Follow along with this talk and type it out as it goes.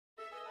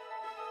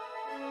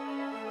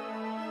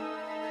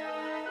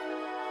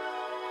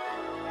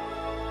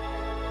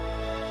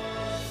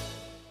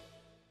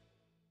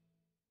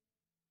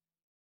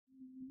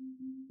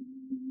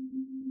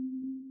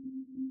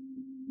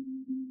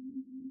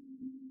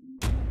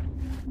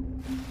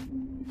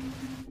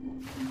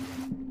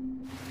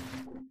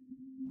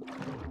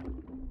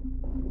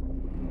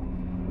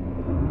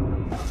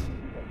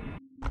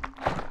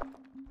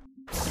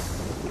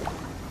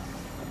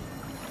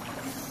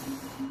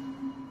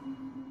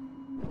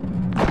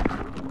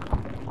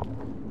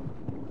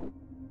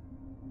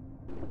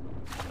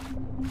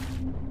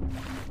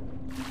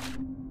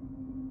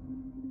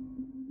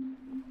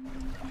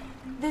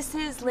This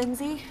is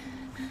Lindsay.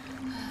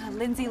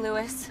 Lindsay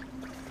Lewis.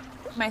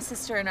 My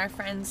sister and our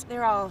friends.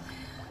 They're all...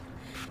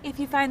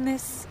 If you find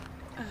this,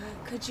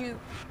 could you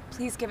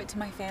please give it to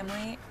my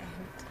family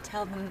and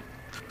tell them...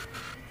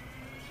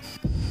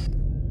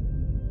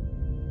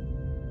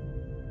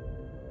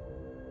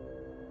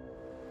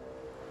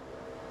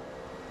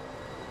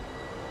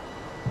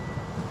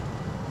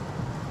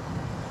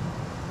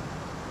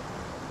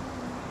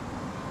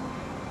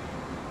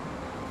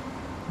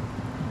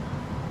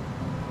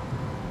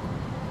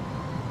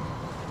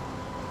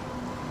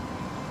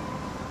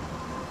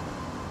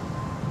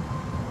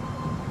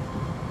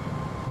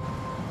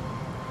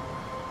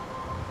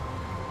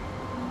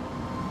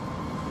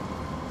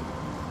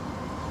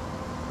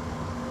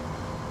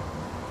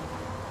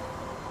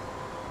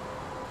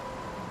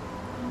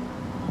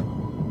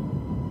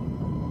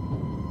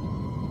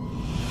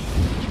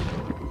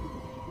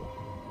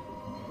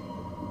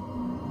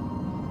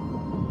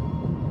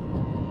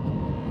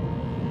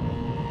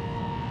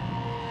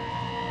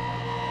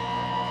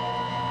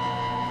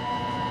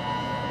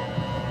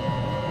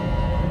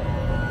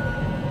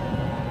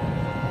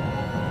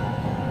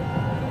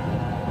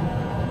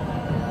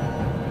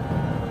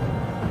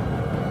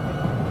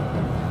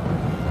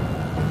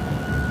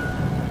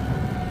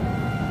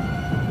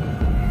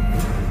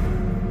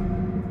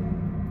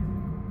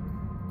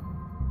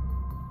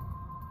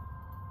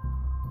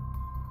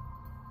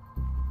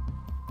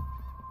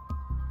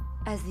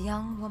 As the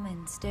young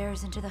woman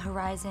stares into the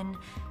horizon,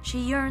 she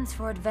yearns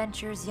for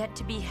adventures yet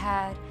to be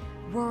had,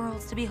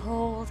 worlds to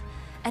behold,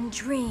 and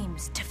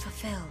dreams to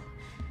fulfill.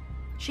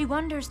 She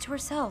wonders to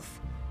herself,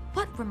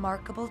 what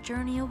remarkable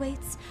journey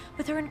awaits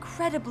with her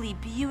incredibly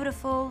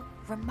beautiful,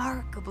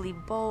 remarkably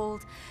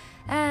bold,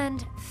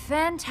 and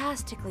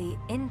fantastically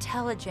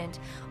intelligent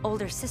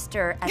older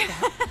sister at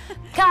the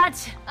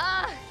Cut!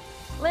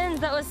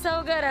 Linz, that was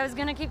so good. I was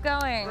gonna keep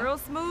going. Real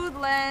smooth,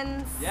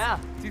 Linz. Yeah,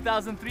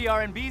 2003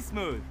 R&B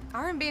smooth.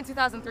 R&B in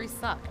 2003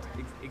 sucked.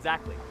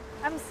 Exactly.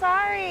 I'm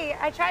sorry.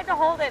 I tried to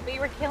hold it, but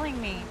you were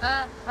killing me.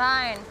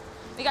 Fine.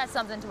 We got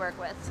something to work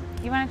with.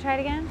 You want to try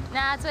it again?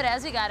 Nah, that's what it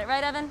is. We got it,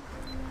 right, Evan?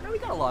 No, we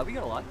got a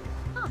lot.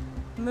 Huh.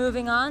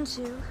 Moving on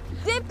to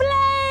the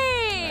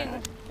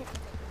plane!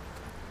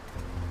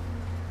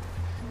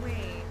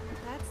 Wait,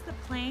 that's the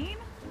plane?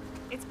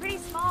 It's pretty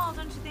small,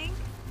 don't you think?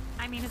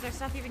 I mean, is there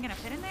stuff even gonna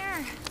fit in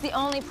there? It's the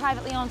only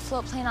privately owned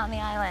float plane on the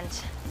island.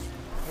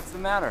 What's the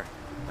matter?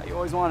 You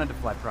always wanted to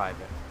fly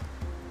private.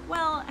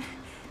 Well,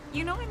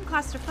 you know I'm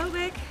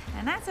claustrophobic,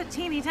 and that's a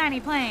teeny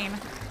tiny plane.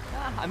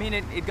 I mean,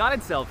 it got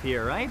itself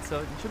here, right? So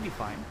it should be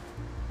fine.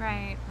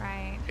 Right.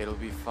 It'll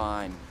be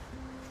fine.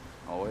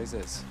 Always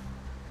is.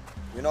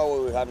 You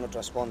know we have no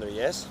transponder,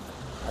 yes?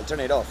 I'll turn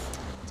it off.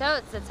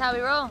 Totes, that's how we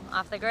roll,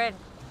 off the grid.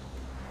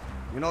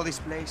 You know this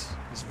place?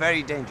 It's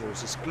very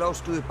dangerous. It's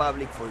closed to the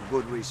public for a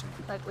good reason.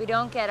 Look, we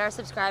don't get our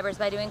subscribers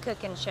by doing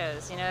cooking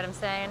shows, you know what I'm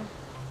saying?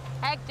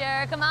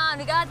 Hector, come on,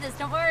 we got this,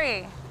 don't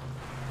worry.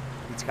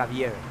 It's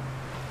Javier.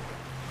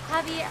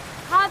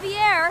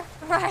 Javier,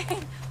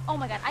 right? Oh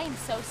my God, I am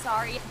so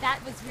sorry. That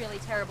was really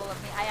terrible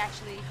of me. I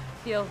actually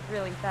feel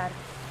really bad.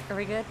 Are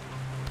we good?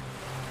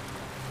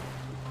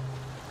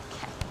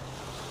 Okay.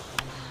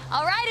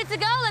 All right, it's a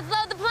go. Let's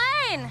load the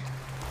plane.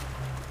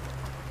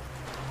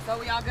 So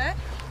we all good?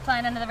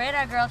 Flying under the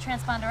radar, girl.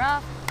 Transponder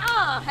off.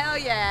 Oh, hell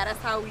yeah. That's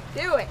how we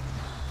do it.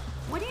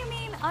 What do you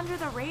mean under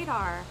the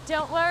radar?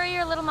 Don't worry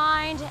your little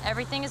mind.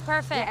 Everything is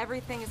perfect. Yeah,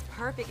 everything is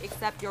perfect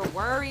except you're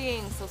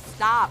worrying, so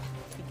stop.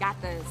 We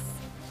got this.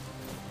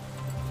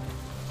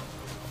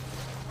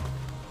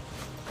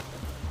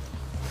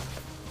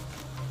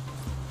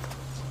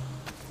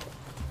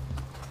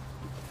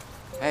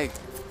 Hey,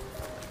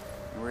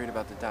 you're worried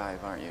about the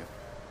dive, aren't you?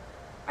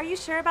 Are you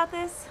sure about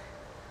this?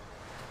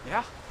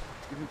 Yeah,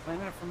 we've been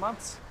planning it for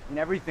months. I mean,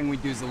 everything we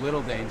do is a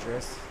little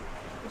dangerous.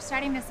 You're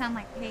starting to sound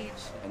like Paige.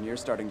 And you're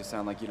starting to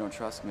sound like you don't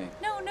trust me.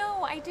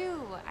 No, I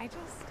do. I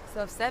just...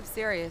 So if Seb's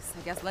serious,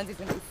 I guess Lindsay's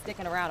gonna be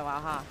sticking around a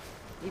while, huh?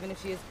 Even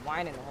if she is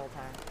whining the whole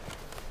time.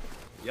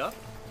 Yup.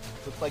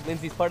 Looks like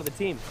Lindsay's part of the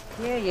team.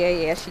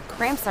 Yeah. She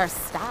cramps our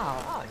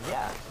style. Oh,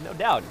 yeah, no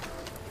doubt.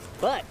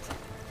 But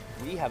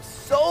we have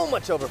so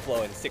much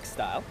overflow in Six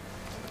style,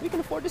 we can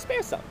afford to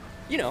spare some.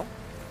 You know,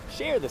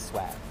 share the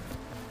swag.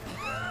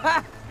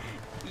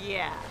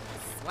 Yeah,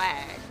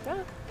 swag.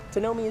 To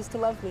know me is to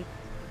love me.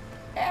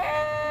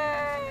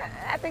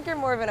 I think you're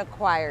more of an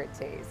acquired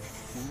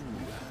taste.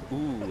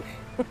 Ooh.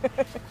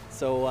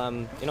 So,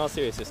 in all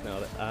seriousness now,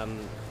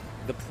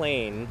 the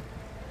plane,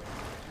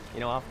 you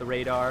know, off the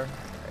radar,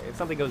 if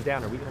something goes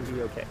down, are we gonna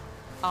be okay?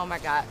 Oh my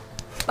God.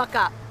 Buck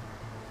up.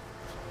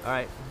 All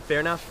right, fair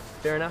enough.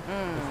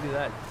 Let's do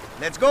that.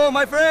 Let's go,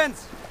 my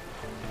friends!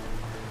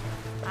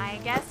 I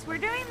guess we're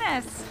doing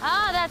this.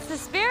 Ah, that's the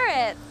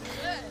spirit.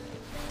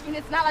 I mean,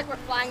 it's not like we're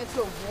flying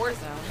into a war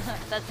zone.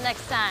 That's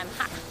next time.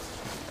 Ha.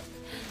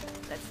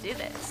 Let's do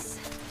this.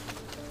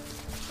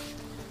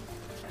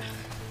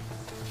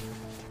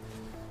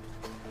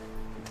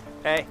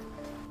 Hey.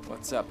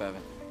 What's up,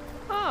 Evan?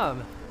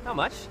 Not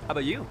much. How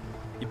about you?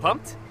 You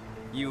pumped?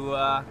 You,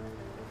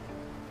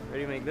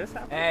 Ready to make this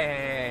happen?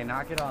 Hey,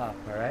 knock it off,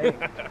 all right?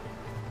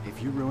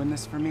 If you ruin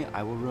this for me,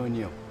 I will ruin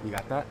you. You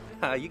got that?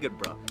 You good,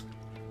 bro.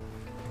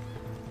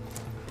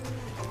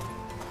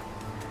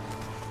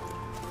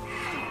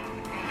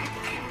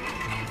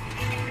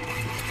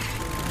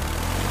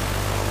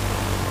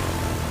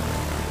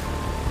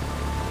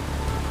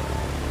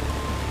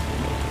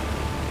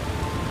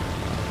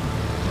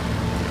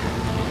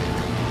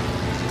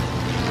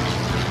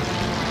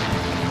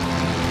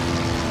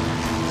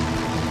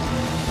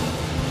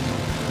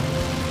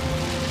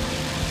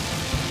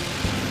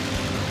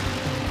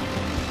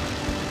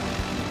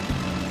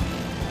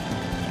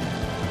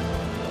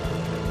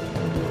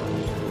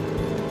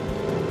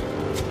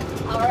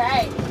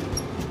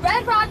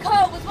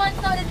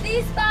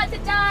 Spot to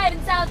dive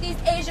in Southeast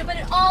Asia, but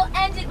it all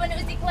ended when it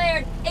was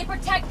declared a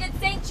protected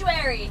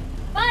sanctuary.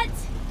 But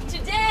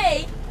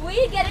today,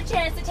 we get a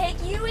chance to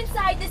take you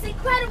inside this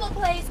incredible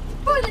place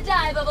for the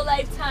dive of a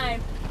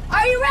lifetime.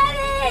 Are you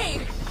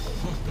ready?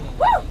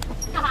 Woo!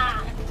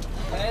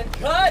 And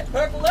cut!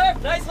 Purple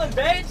Earth! Nice one,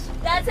 Paige!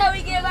 That's how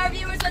we give our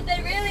viewers what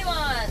they really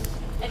want.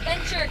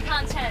 Adventure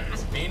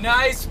content. Be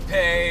nice,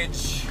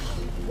 Paige.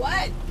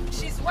 What?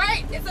 She's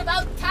right. It's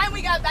about time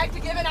we got back to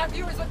giving our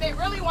viewers what they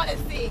really want to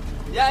see.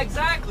 Yeah,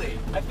 exactly.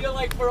 I feel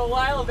like for a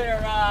while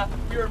there,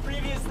 we were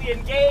previously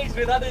engaged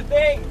with other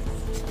things.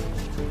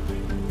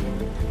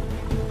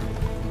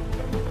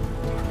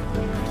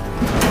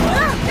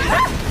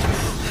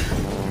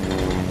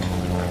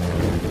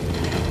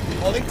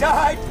 Holding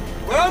tight!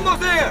 We're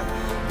almost there!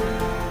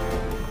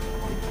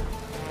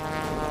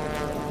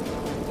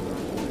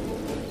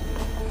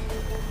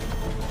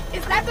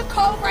 Is that the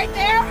cove right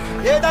there?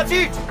 Yeah, that's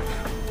it!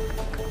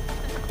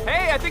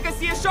 Hey, I think I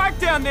see a shark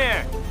down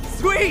there.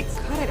 Sweet!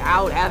 Cut it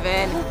out,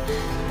 Evan.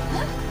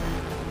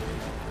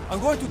 I'm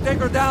going to take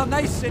her down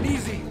nice and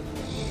easy.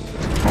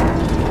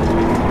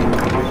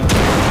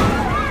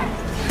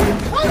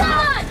 Hold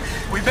on!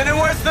 We've been in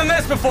worse than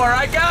this before,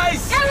 right,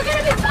 guys? Yeah, we're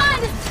gonna be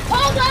fine. Just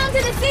hold on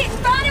to the seat in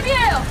front of you.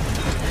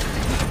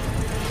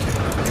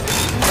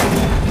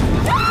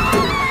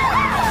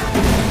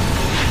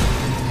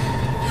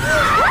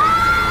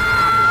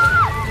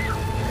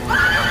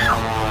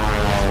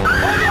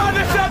 Hold on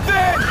to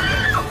something!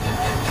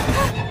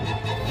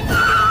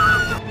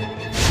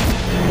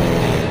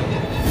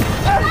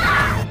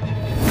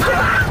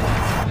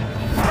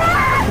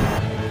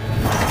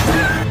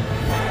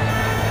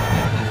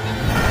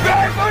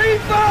 Back for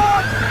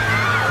Ethan!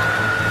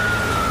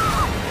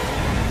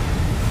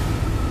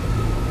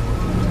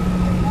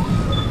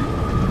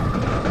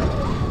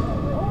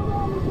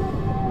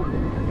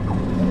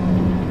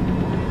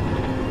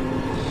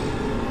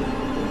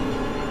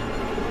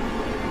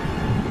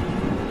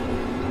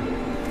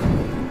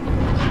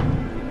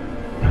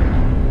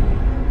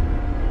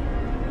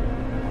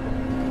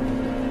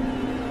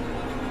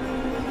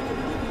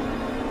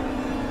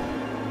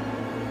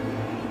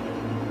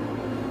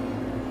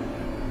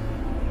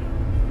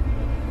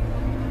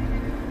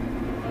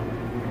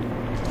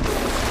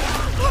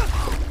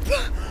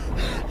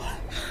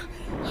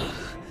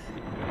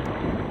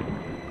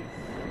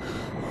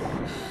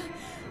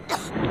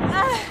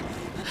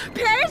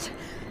 Paige?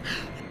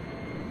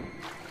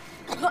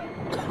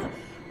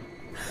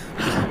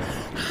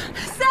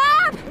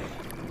 Sam!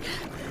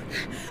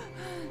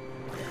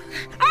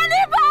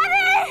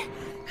 Anybody?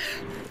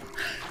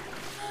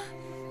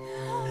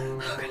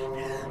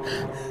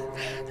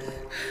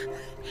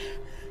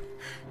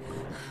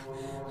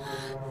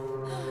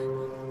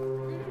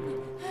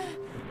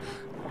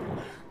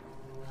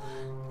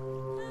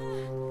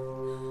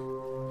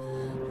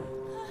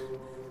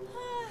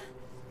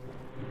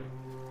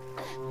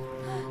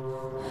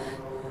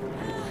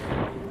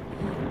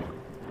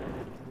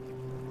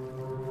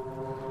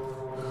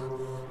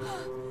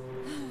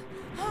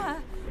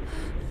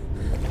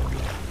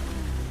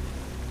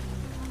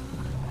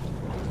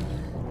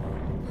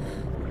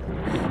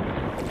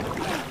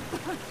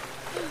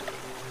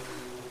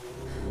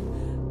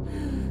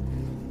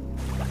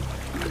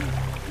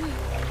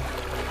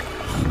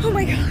 Oh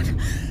my God.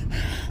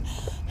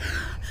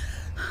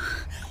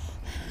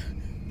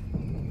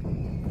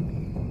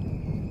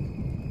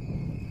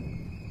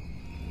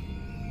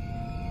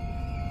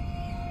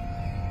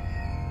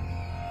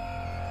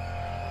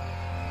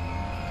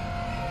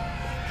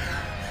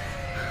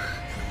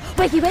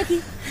 Wakey,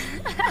 wakey.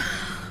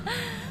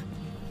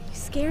 You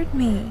scared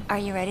me. Are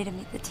you ready to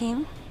meet the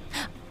team?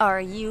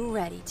 Are you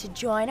ready to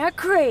join our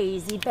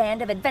crazy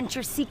band of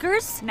adventure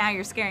seekers? Now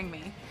you're scaring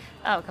me.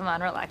 Oh, come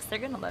on, relax. They're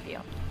gonna love you.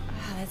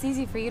 Oh, that's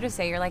easy for you to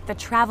say. You're like the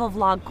travel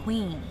vlog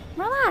queen.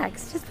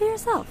 Relax, just be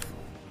yourself.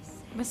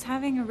 I was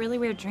having a really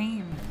weird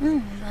dream.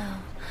 No,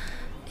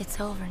 it's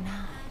over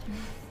now.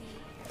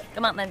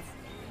 Come on, Linz.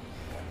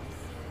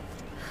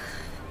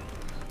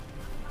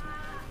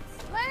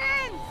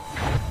 Lynn!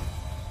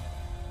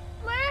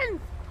 Lynn!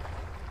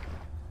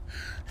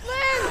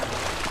 Lynn!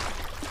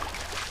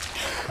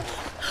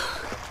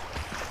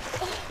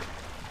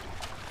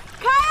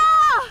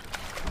 Kaya!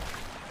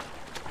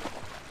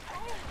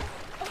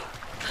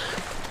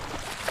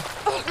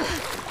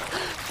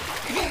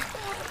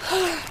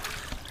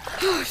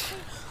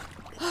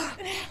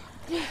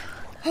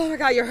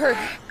 God, you're hurt.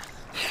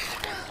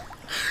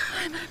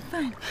 I'm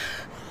fine.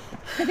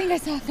 I think I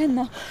saw a fin,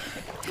 though.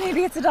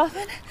 Maybe it's a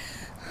dolphin?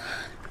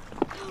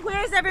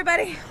 Where's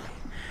everybody?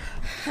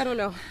 I don't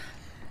know.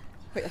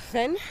 Wait, a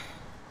fin?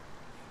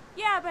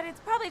 Yeah, but it's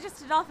probably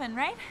just a dolphin,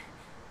 right?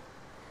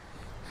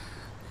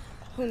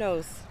 Who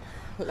knows?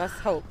 Let's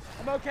hope.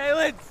 I'm okay,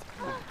 Liz.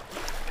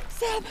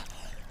 Seb!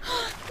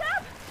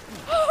 Seb!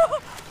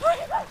 Oh my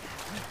God!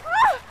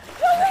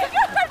 Oh my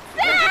God,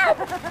 Seb!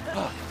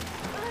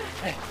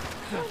 Hey,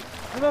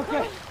 I'm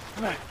okay.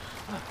 Come on.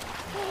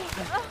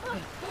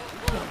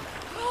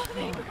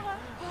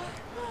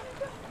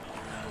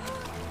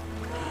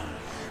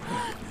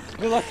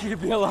 You're lucky to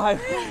be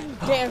alive.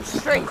 Damn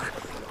straight.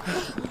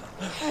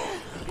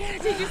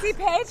 Did you see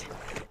Paige?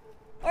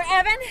 Or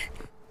Evan?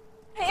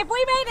 If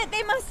we made it,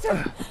 they must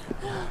have.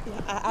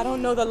 I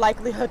don't know the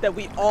likelihood that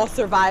we all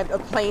survived a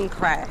plane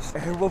crash.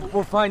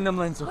 We'll find them,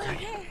 Linz,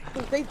 okay?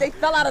 They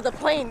fell out of the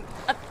plane.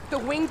 The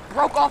wings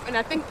broke off and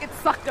I think it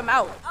sucked them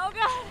out. Oh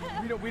God.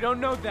 We don't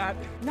know that.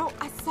 No,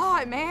 I saw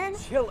it, man.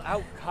 Chill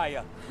out,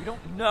 Kaya. We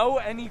don't know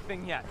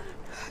anything yet.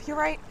 You're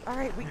right. All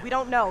right, we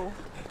don't know.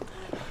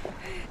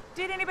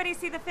 Did anybody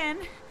see the fin?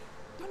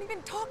 Don't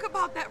even talk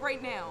about that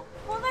right now.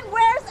 Well, then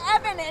where's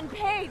Evan and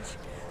Paige?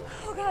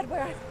 Oh God,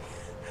 where are they?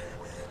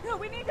 No,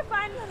 we need to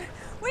find them.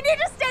 We need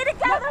to stay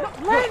together.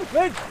 Linz!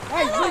 Hey,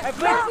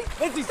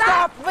 Lindsay,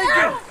 stop!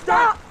 Lindsay,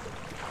 stop!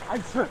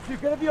 I'm sure you're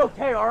gonna be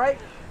okay, all right?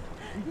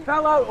 We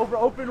fell out over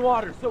open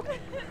water, so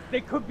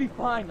they could be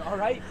fine, all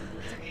right?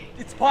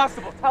 It's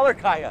possible. Tell her,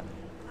 Kaya.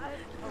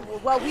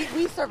 Well,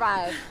 we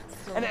survived.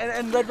 So.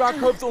 And Red Rock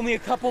Cove's only a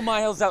couple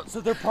miles out, so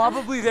they're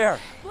probably there.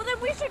 Well, then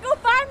we should go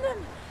find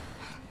them.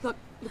 Look,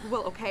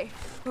 well, okay.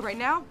 But right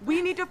now,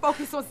 we need to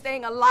focus on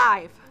staying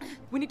alive.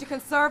 We need to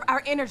conserve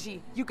our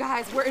energy. You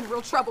guys, we're in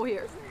real trouble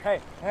here.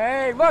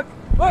 Hey, look!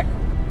 Oh!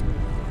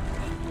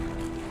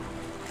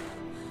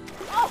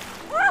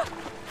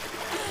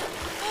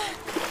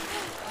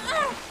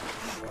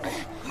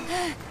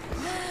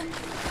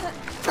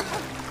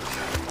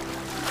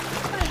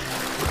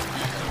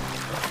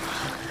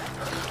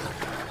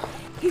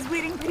 He's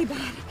bleeding pretty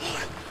bad.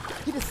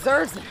 He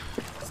deserves it.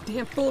 This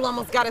damn fool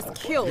almost got us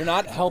killed. You're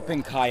not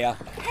helping, Kaya.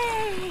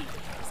 Hey,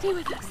 stay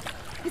with us.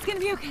 It's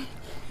gonna be okay.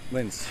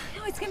 Linz.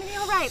 No, it's gonna be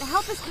all right.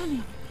 Help is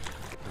coming.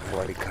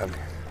 Nobody coming.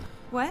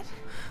 What?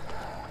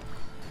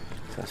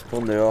 Just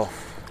pulled it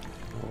off.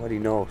 Nobody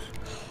knows.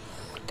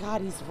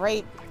 God, he's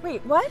right.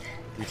 Wait, what?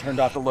 We turned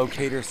off the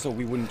locator so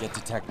we wouldn't get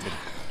detected.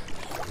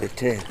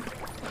 ELT.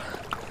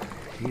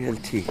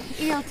 ELT.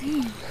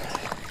 ELT.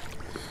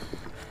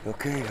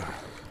 Okay.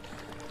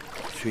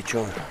 Switch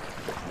on.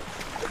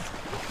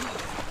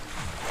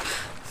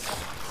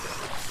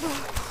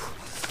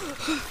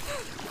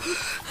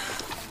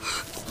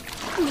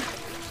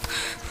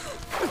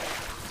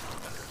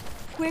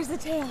 Where's the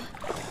tail?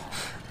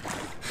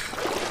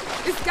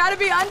 It's gotta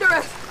be under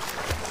us.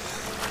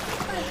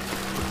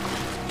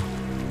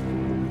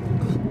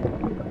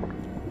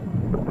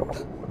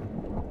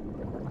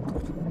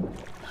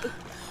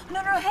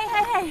 No,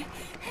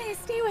 hey,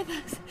 stay with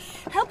us.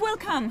 Help will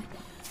come.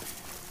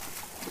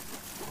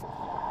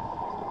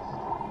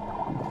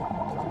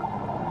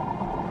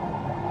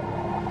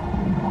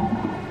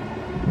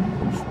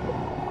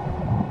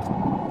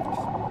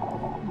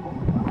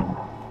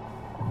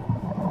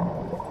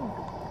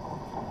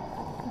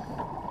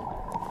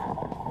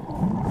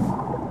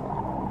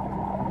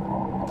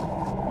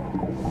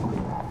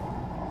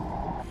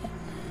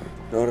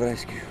 No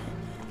rescue.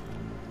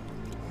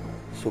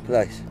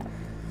 Supplies.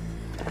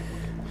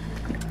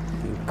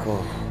 In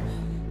cove.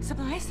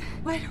 Supplies?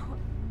 What?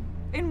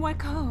 In what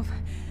cove?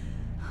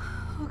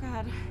 Oh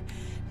God.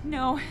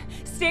 No.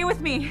 Stay with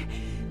me.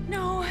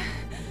 No.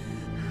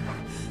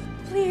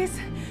 Please.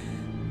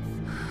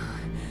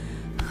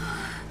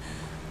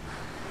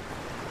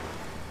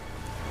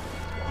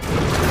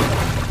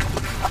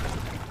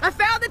 I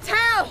found the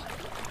tail.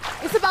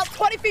 It's about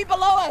 20 feet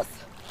below us.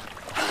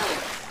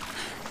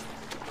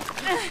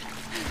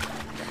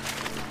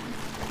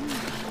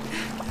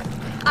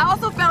 I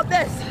also found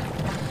this.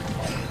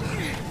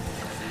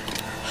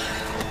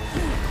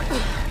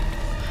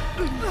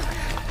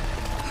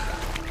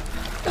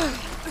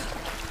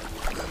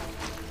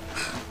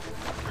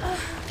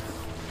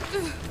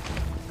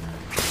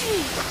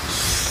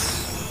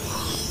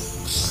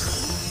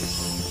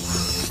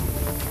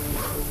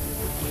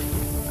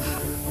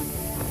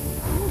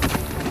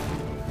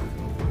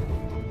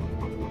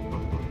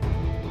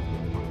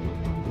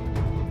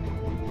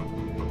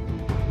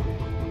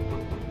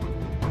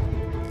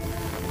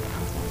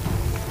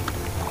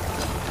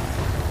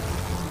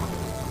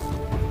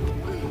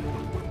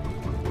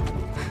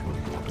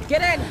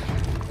 Get in!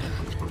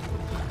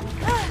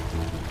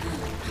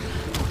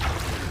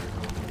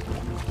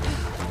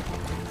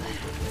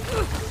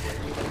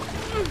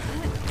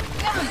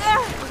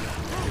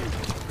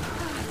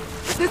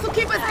 This will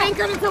keep us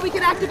anchored until we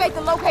can activate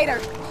the locator.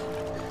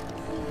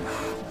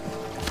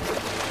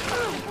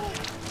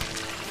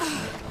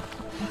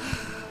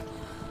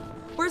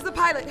 Where's the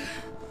pilot?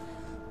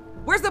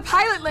 Where's the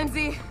pilot,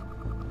 Lindsay?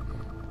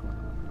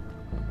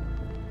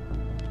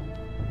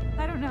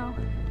 know.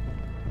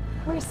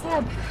 Where's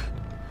Seb?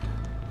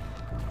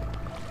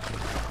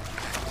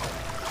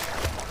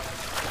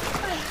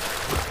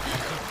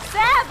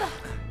 Seb!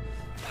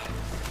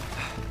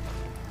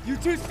 You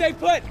two stay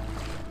put.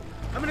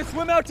 I'm gonna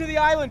swim out to the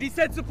island. He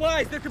said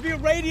supplies. There could be a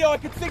radio. I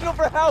could signal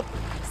for help.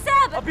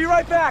 Seb! I'll be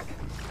right back.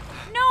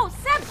 No,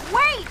 Seb,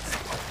 wait!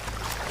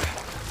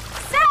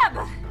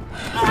 Seb!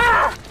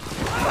 Ah!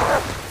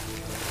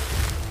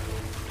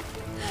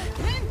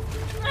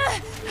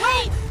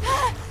 Wait!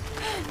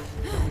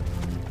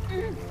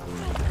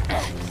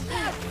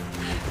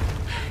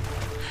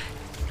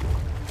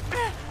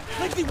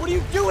 Lindsay, what are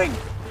you doing?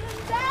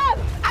 Seb!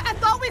 I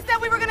thought we said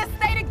we were gonna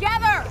stay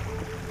together!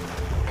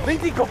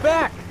 Lindsay, go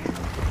back!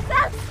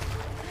 Seb!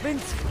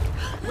 Lindsay,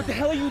 what the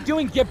hell are you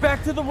doing? Get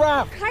back to the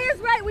raft! Kaya's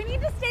right, we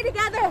need to stay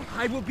together!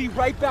 I will be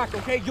right back,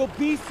 okay? You'll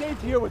be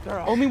safe here with her.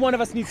 Only one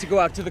of us needs to go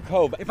out to the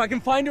cove. If I can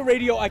find a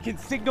radio, I can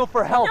signal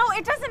for help. No,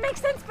 it doesn't make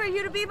sense for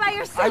you to be by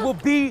yourself! I will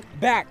be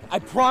back, I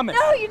promise.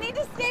 No, you need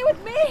to stay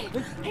with me!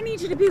 I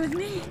need you to be with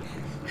me.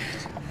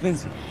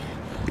 Lindsay,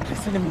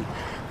 listen to me.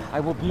 I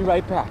will be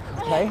right back,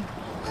 okay?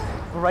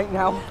 But right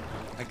now,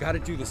 I gotta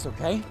do this,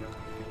 okay?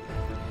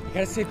 I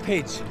gotta save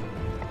Paige.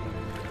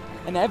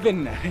 And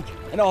Evan,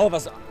 and all of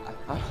us.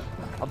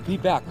 I'll be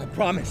back, I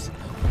promise.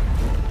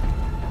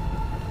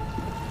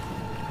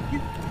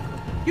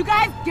 You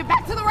guys, get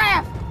back to the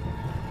raft!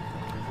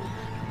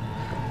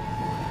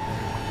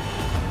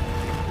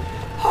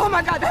 Oh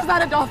my God, that's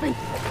not a dolphin!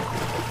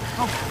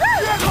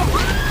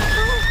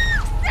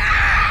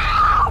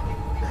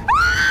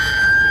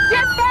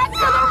 Get back to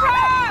the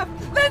raft!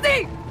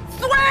 Lizzie,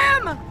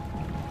 swim!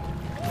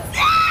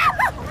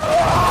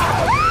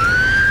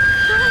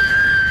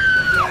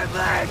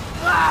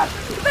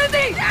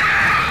 Lizzie!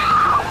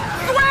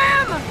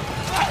 Swim!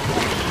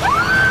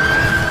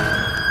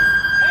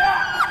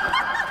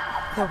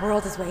 The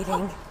world is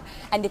waiting.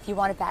 And if you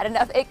want it bad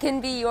enough, it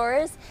can be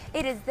yours.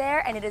 It is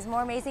there, and it is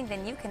more amazing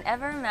than you can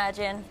ever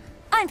imagine.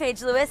 I'm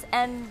Paige Lewis,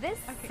 and this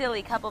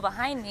silly couple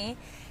behind me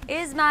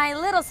is my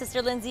little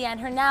sister Lindsay and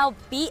her now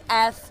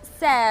BF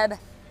Seb.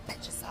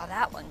 Bet you saw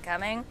that one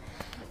coming.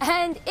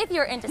 And if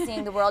you're into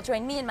seeing the world,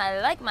 join me and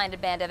my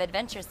like-minded band of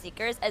adventure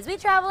seekers as we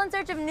travel in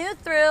search of new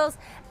thrills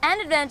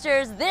and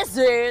adventures. This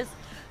is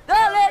The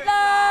Lit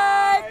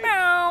Life!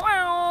 Meow,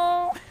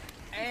 meow.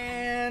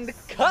 And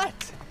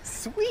cut!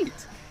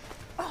 Sweet!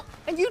 Oh,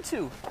 and you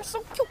two are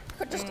so cute.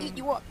 Could just eat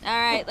you up. All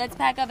right, let's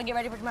pack up and get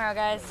ready for tomorrow,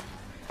 guys.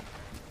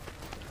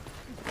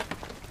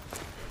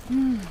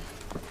 I'm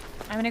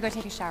gonna go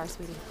take a shower,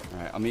 sweetie. All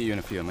right, I'll meet you in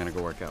a few. I'm gonna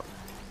go work out.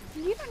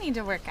 You don't need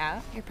to work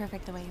out. You're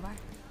perfect the way you are.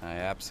 I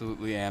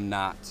absolutely am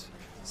not.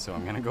 So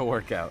I'm gonna go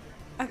work out.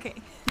 Okay.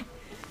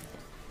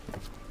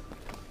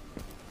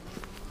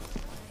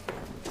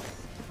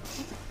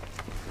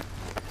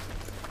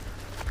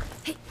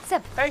 Hey,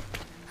 Seb. Hey.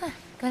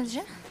 Going to the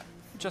gym?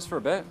 Just for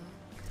a bit.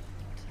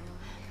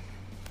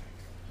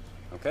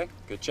 Okay,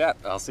 good chat.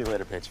 I'll see you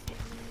later, Paige.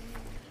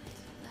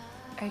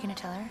 Are you gonna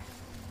tell her?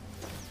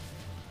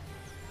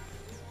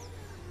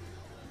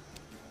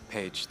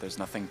 Paige, there's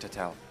nothing to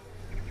tell.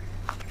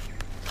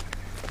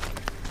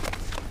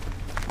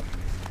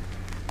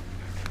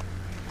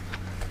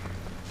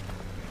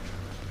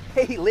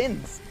 Hey,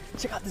 Linz!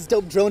 Check out this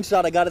dope drone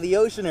shot I got of the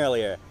ocean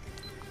earlier.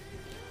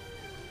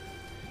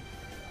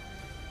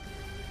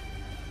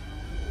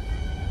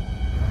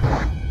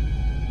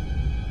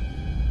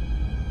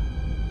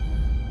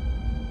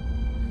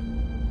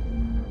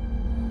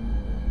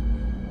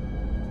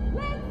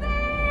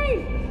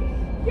 Lindsay!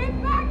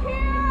 Get back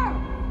here!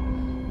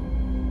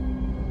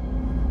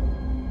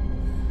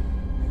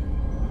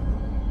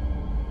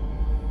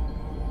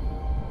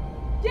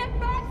 Get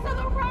back to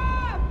the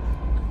raft!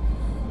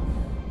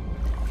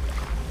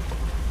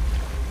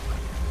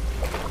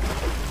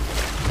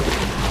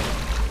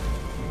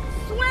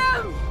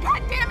 Swim!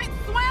 God damn it,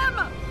 swim!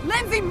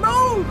 Lindsay,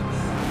 move!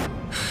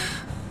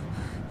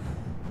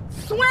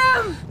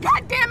 Swim!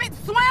 God damn it,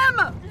 swim!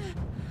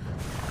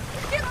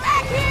 Get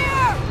back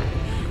here!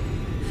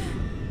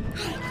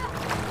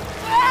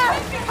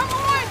 Come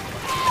on!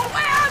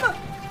 Swim!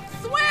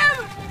 Swim!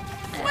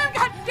 Swim,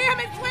 God damn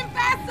it! Swim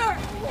faster!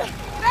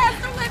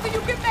 Faster, Lindsay,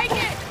 you can make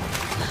it!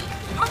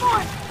 Come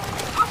on!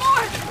 Come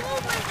on!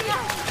 Move, Lindsay!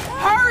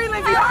 Hurry,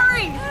 Lindsay,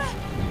 hurry!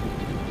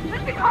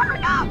 Lindsay, hurry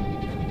up!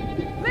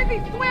 Lindsay,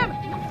 swim!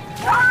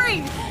 Hurry!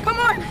 Come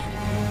on!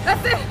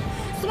 That's it!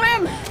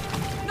 Swim!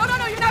 No, no,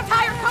 no, you're not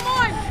tired! Come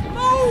on!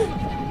 Move!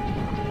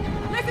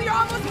 Lindsay, you're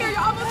almost here! You're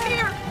almost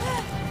here!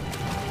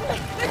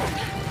 Lindsay,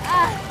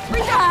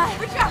 reach out!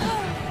 Reach out!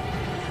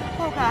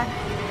 Oh, God.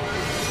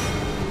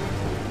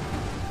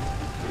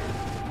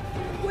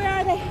 Where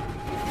are they?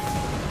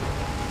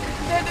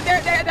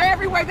 They're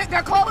everywhere.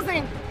 They're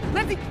closing.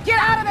 Lindsay, get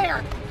out of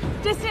there.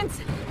 Distance.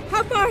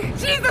 How far?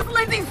 Jesus,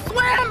 Lindsay,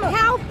 swim.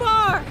 How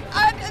far?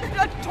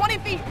 20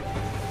 feet.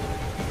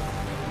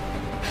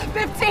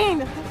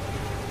 15.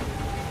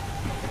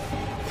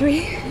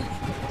 3.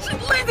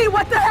 Lindsay,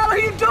 what the hell are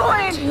you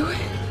doing? 2.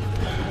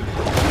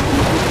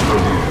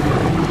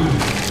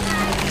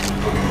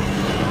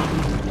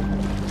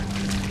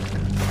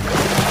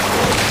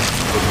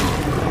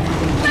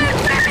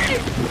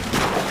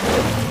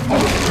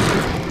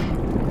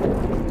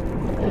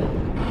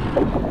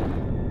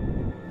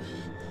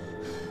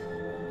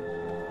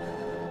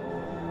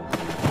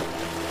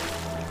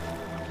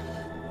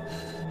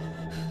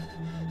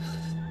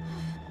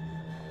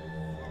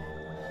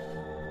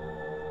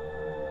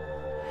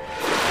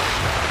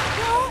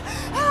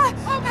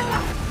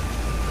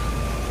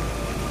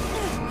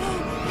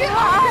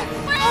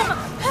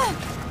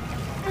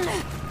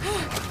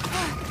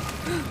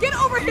 Get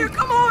over here,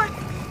 come on!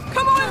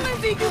 Come on,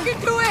 Lindsay, you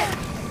can do it!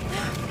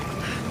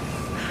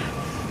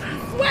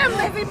 Swim,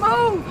 Lindsay,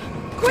 move!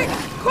 Quick,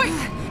 quick!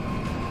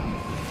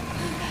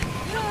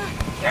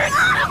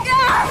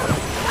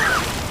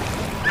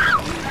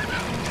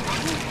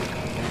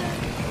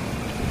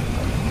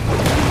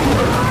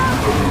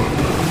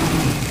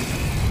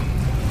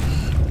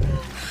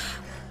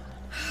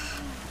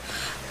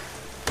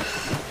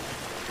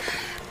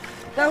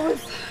 That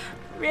was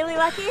Really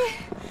lucky?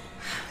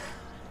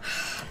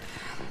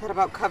 That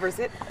about covers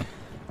it.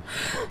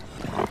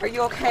 Are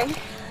you okay?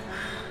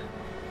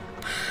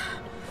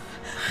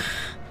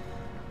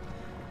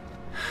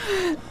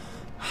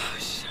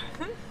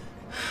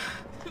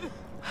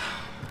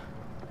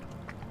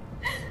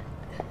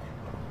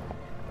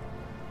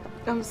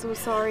 I'm so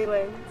sorry,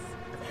 Lance.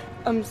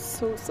 I'm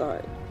so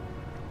sorry.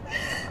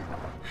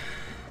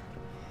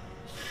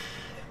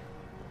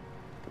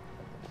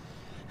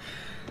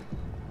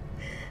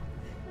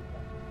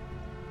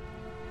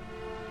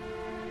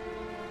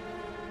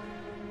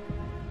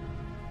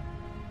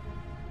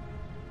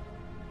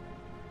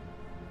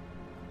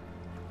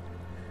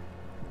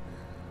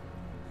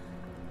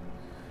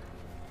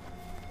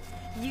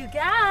 You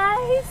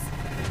guys,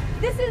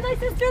 this is my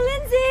sister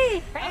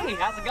Lindsay. Hey,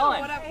 how's it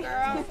going? What up, girl?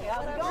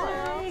 How's it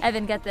going?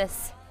 Evan, get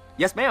this.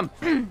 Yes, ma'am.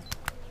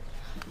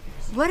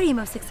 What are you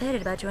most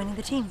excited about joining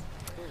the team?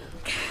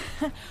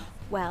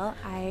 Well,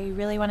 I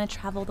really want to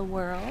travel the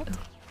world.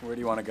 Where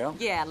do you want to go?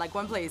 Yeah, like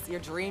one place, your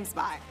dream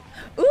spot.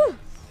 Ooh,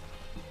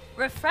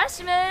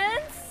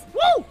 refreshments.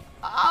 Woo!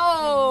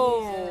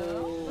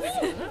 Oh.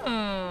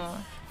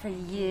 For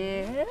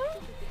you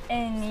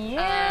and you.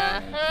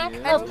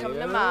 Come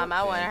to mom,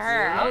 I want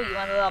her. Oh, you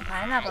want a little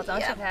pineapple, don't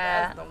you,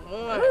 Pat?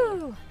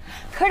 Ooh.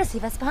 Courtesy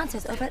of our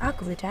sponsors over at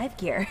Aqua Dive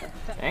Gear.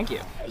 Thank you.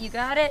 You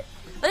got it.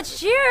 Let's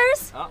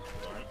cheers Oh.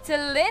 to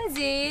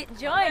Lindsay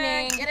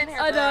joining Get in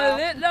here, the girl.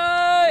 Lit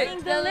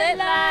Life. The Lit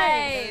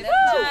Life.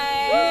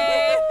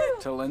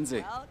 To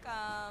Lindsay.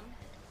 Welcome.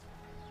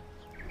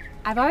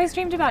 I've always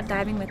dreamed about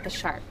diving with the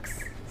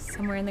sharks,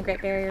 somewhere in the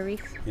Great Barrier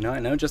Reef. You know, I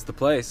know just the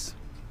place.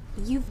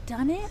 You've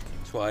done it?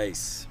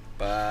 Twice.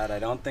 But I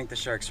don't think the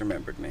sharks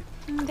remembered me.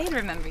 They'd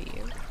remember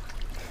you.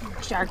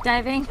 Shark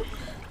diving?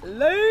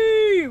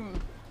 Lame.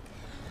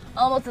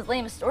 Almost as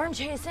lame as storm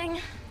chasing.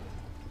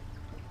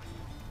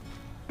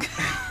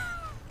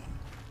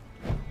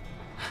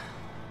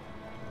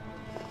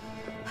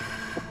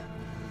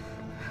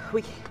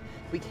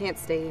 We can't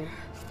stay here.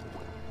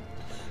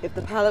 If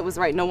the pilot was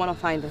right, no one will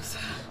find us.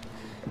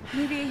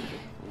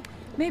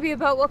 Maybe a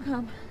boat will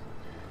come.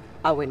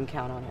 I wouldn't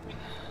count on it.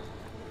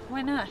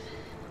 Why not?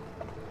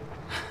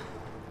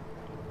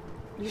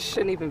 You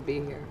shouldn't even be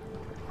here.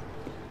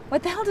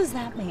 What the hell does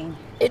that mean?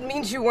 It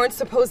means you weren't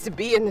supposed to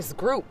be in this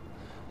group.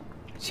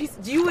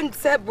 You and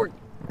Seb were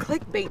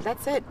clickbait,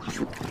 that's it.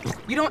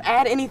 You don't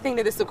add anything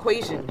to this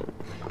equation.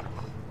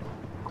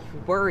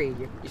 You worry,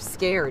 you're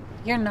scared.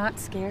 You're not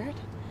scared?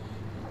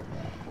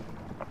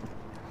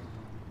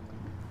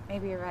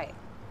 Maybe you're right.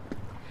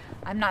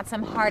 I'm not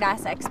some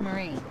hard-ass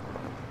ex-Marine.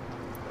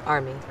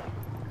 Army.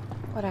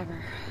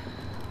 Whatever.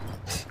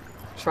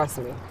 Trust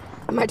me,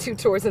 my 2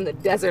 tours in the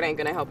desert ain't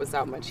gonna help us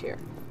out much here.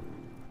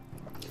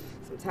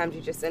 Sometimes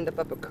you just end up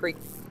a creek,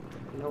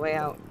 no way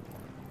out.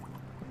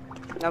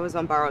 I was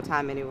on borrowed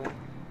time anyway.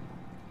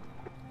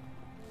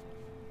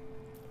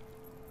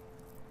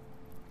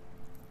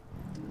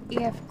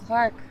 E.F.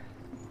 Clark.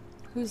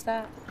 Who's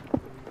that?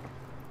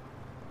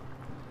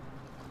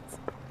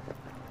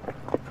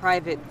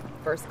 Private,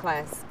 first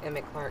class,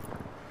 Emmett Clark.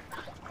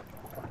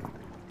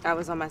 I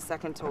was on my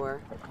 2nd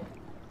tour,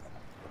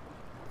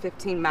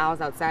 15 miles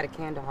outside of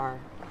Kandahar.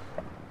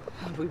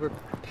 We were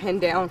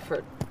pinned down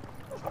for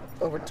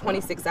over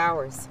 26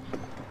 hours.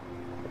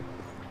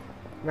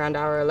 Around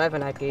hour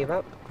 11, I gave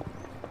up.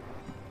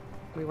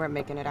 We weren't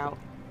making it out.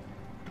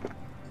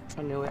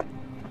 I knew it.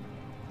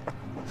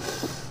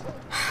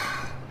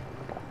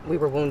 We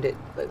were wounded.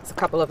 A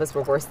couple of us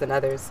were worse than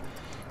others.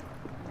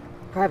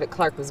 Private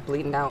Clark was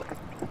bleeding out.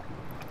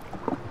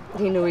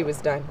 He knew he was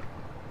done.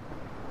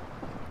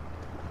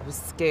 I was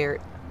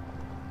scared.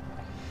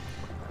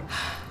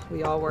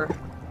 We all were.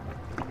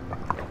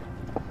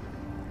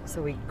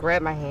 So he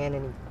grabbed my hand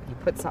and he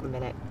put something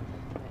in it.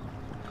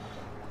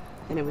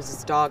 And it was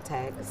his dog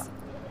tags.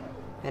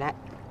 And I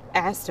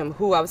asked him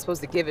who I was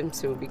supposed to give him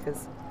to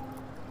because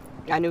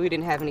I knew he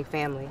didn't have any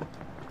family.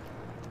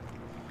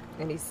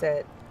 And he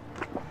said,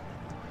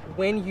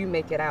 when you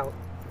make it out,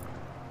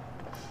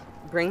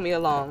 bring me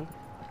along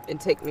and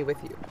take me with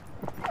you.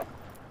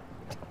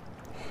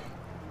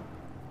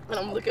 And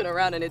I'm looking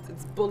around and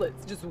it's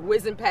bullets just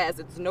whizzing past.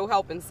 It's no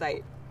help in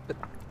sight. But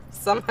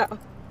somehow,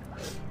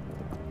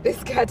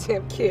 this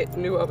goddamn kid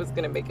knew I was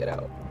gonna make it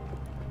out.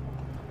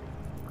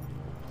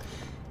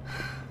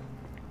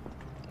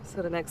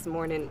 So the next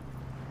morning,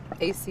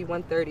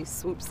 AC-130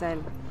 swoops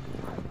in,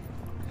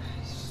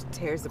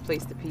 tears the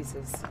place to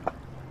pieces.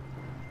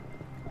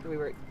 We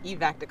were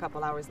evac'd a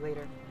couple hours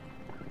later.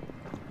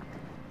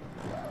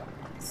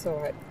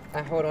 So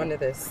I hold on to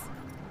this.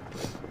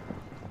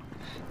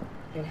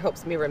 It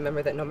helps me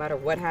remember that no matter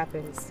what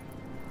happens,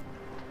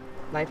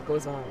 life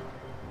goes on.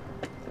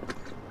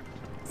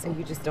 So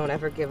you just don't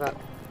ever give up.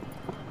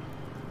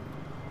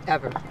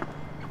 Ever.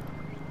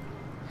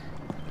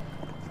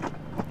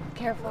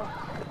 Careful.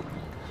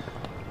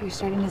 You're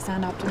starting to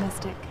sound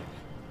optimistic.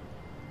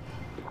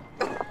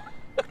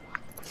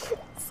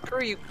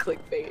 Screw you,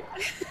 clickbait.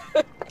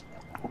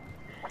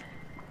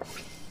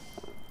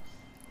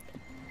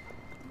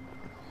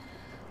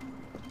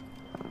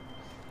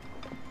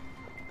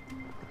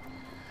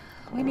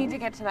 We need to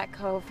get to that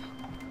cove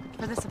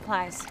for the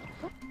supplies.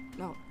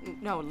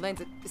 No,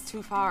 Linz, it's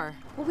too far.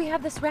 Well, we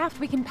have this raft.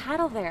 We can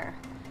paddle there.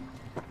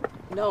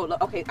 No,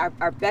 look, okay,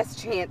 our best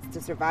chance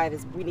to survive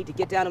is we need to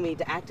get down and we need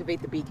to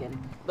activate the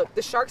beacon. Look,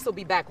 the sharks will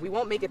be back. We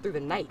won't make it through the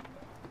night.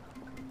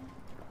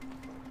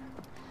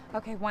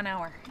 Okay, 1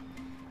 hour.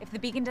 If the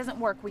beacon doesn't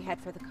work, we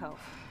head for the cove.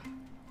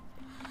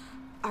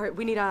 All right,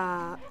 we need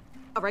a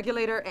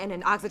regulator and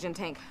an oxygen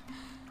tank.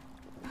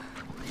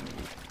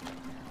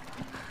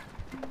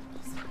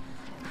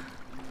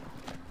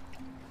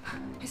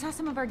 I saw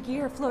some of our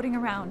gear floating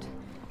around.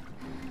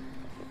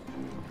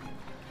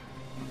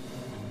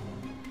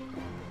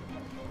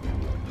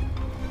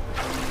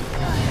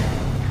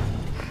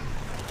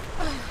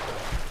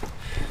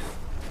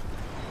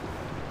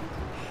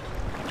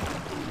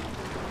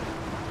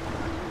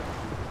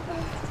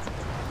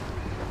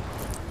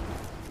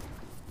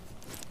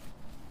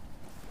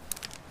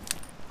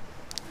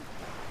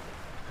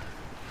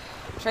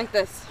 Drink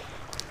this.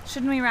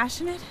 Shouldn't we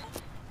ration it?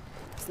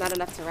 It's not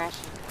enough to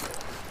ration.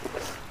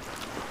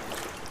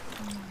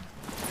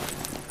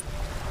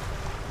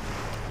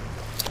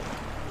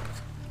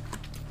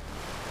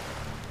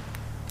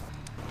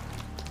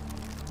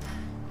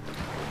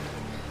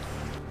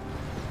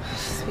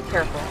 Just be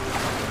careful.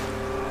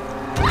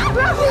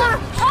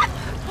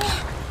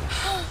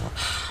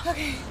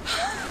 Okay,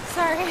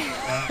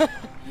 sorry.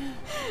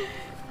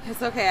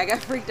 It's okay, I got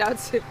freaked out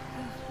too.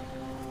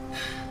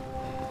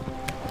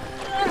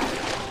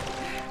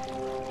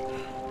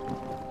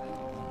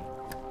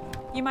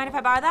 You mind if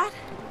I borrow that?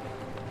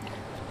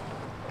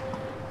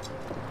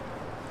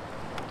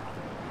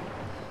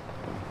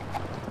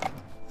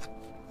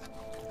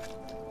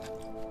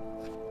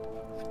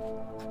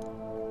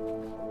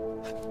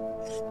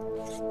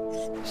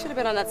 Should have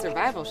been on that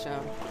survival show.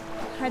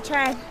 I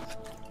tried.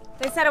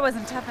 They said it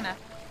wasn't tough enough.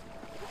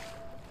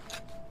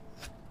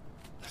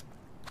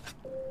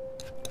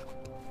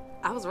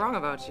 I was wrong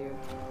about you.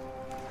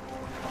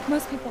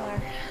 Most people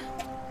are.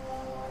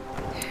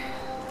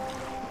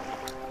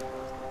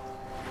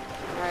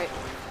 All right,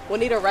 we'll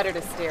need a rudder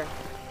to steer.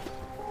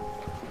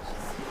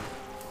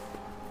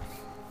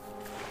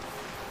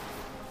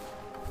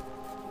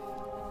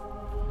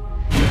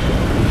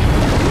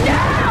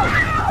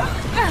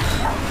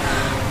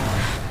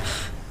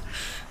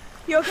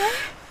 You okay?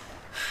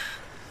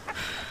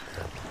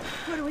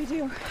 What do we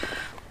do?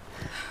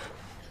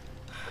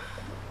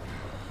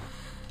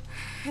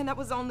 And that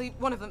was only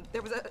one of them.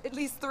 There was at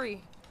least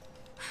 3.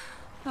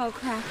 Oh,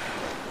 crap.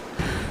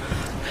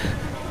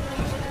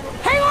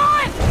 Hang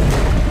on!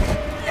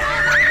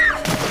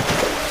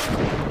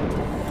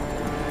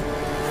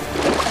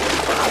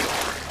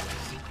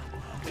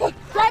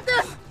 Grab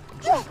this!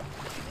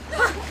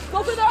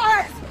 Go for their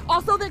eyes!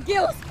 Also their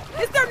gills!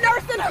 It's their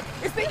nerves in them!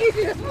 It's the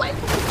easiest place!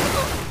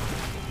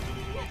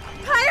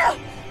 Higher!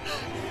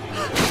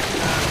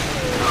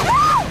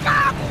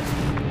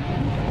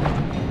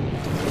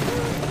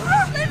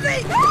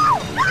 Lindsay!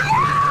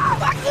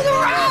 Back to the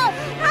road!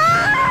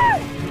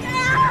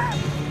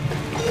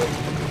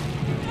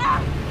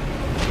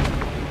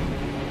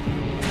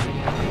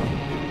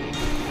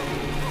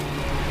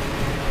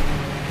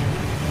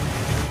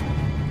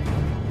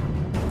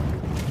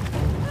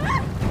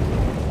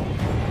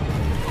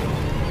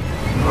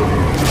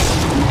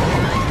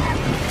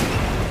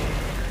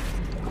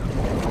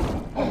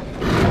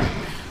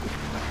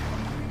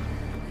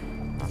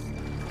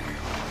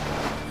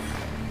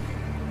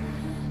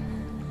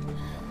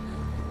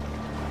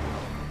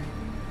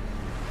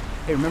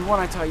 Hey, remember when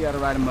I taught you how to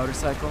ride a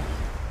motorcycle?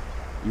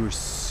 You were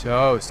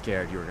so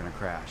scared you were gonna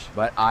crash.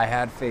 But I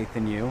had faith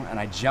in you, and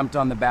I jumped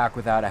on the back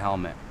without a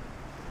helmet.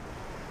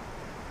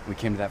 We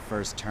came to that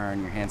first turn,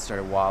 your hands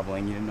started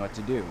wobbling, you didn't know what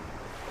to do.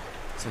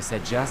 So I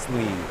said, just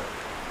lean.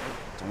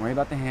 Don't worry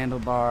about the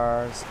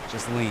handlebars,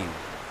 just lean.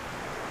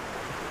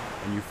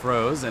 And you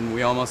froze, and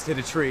we almost hit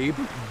a tree,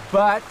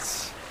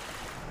 but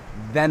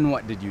then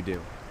what did you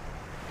do?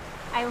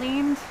 I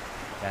leaned.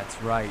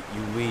 That's right,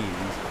 you leaned,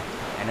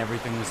 and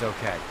everything was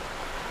okay.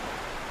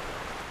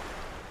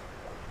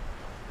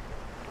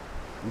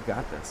 You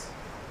got this.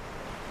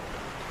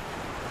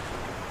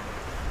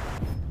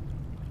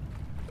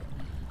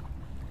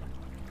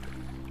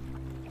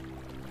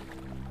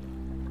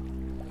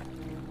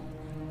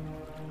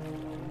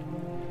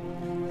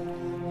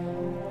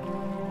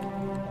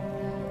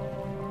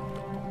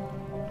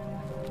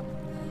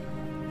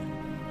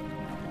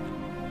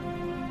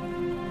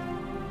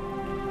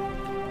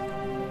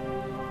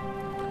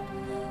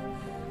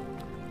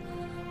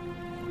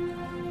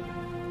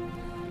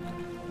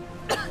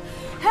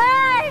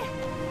 Hey!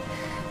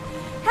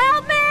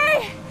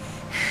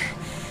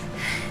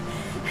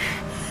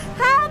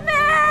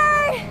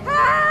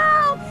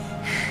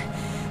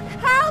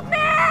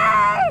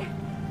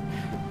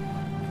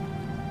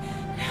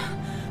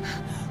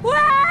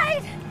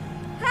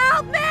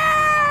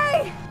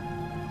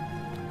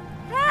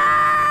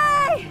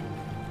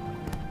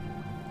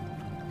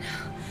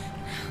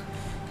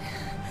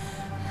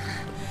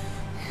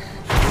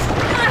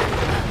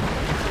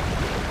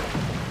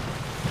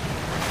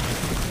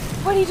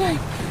 What are you doing?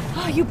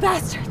 Oh, you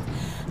bastard!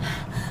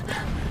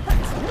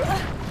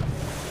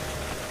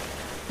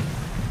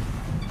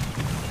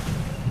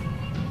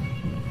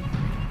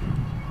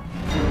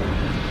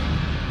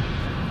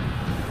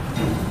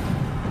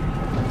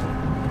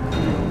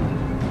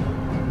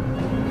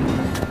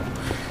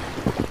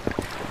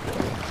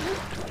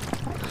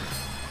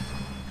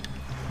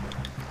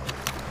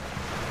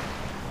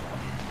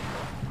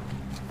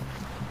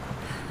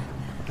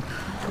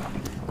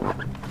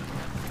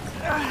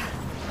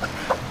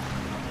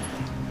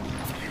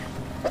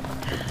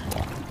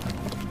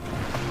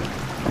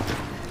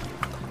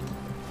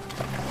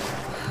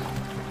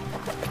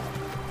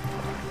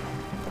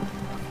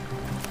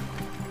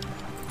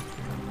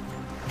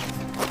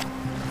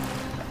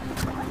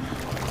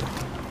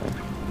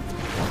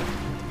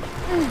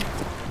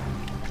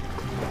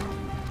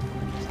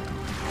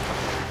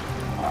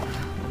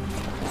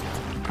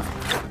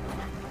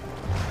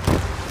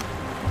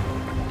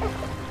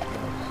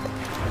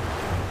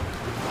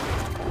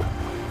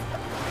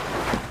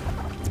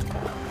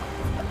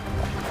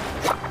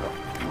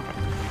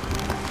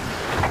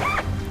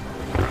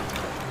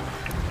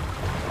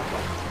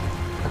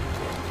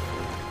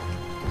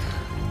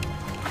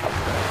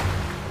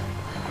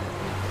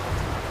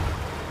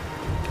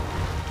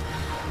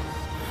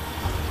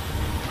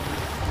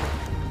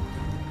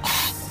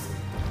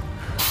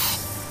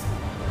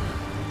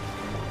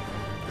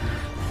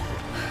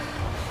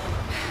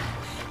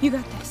 You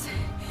got this.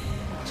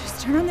 Just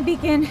turn on the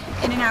beacon,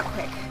 in and out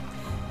quick.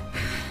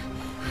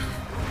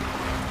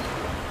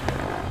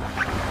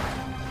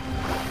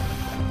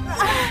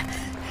 I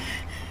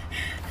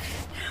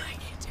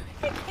can't do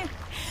it. I can't.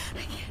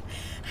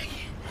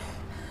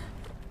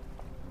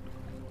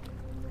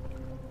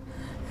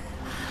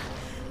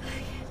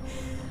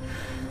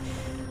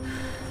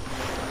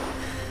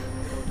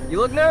 You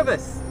look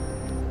nervous.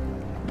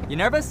 You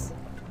nervous?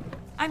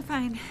 I'm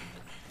fine.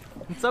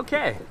 It's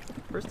okay.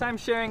 First time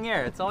sharing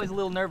air. It's always a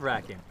little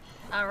nerve-wracking.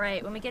 All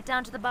right, when we get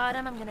down to the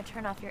bottom, I'm gonna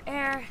turn off your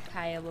air.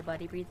 Kaya will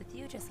buddy breathe with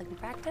you, just like we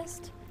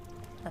practiced.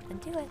 Nothing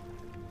to it.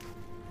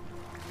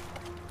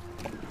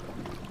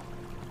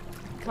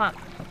 Come on,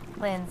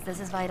 Linz,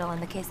 this is vital. In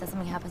the case that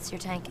something happens to your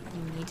tank,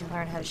 you need to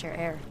learn how to share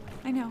air.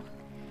 I know.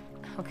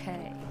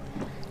 Okay.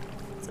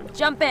 So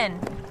jump in.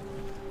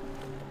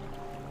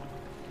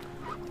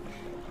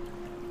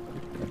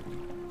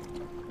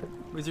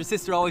 Was your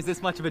sister always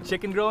this much of a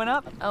chicken growing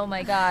up? Oh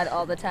my god,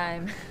 all the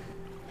time.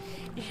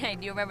 Yeah,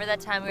 do you remember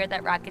that time we were at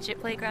that rocket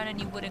ship playground and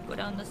you wouldn't go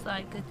down the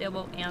slide because there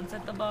were ants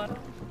at the bottom?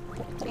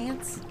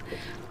 Ants?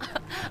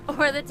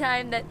 Or the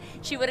time that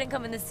she wouldn't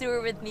come in the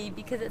sewer with me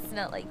because it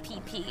smelled like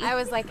pee-pee. I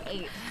was like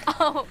 8.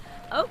 Oh,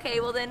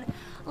 okay, well then,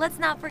 let's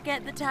not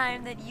forget the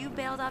time that you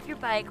bailed off your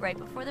bike right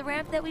before the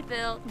ramp that we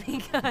built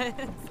because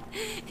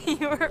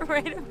you were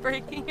afraid of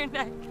breaking your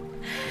neck.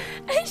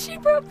 And she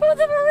broke both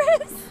of her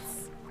wrists.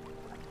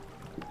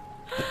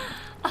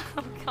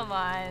 Oh, come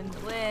on,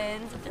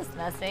 Linz, I'm just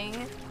messing.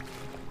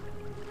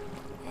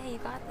 Hey, you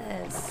got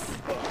this.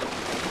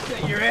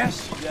 Got your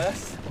ass,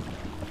 yes.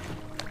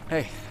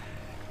 Hey,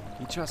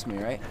 you trust me,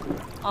 right?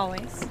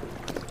 Always.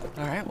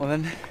 All right, well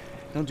then,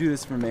 don't do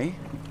this for me.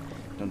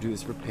 Don't do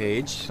this for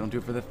Paige. Don't do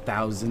it for the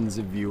thousands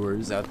of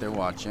viewers out there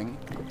watching.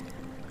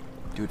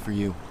 Do it for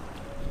you.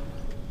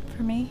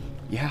 For me?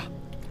 Yeah,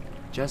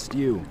 just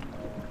you.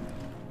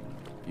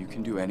 You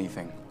can do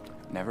anything.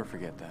 Never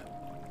forget that.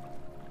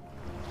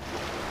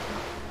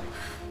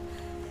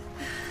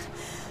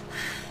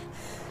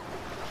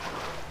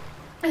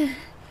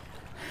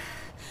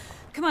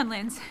 Come on,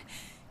 Linz.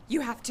 You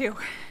have to.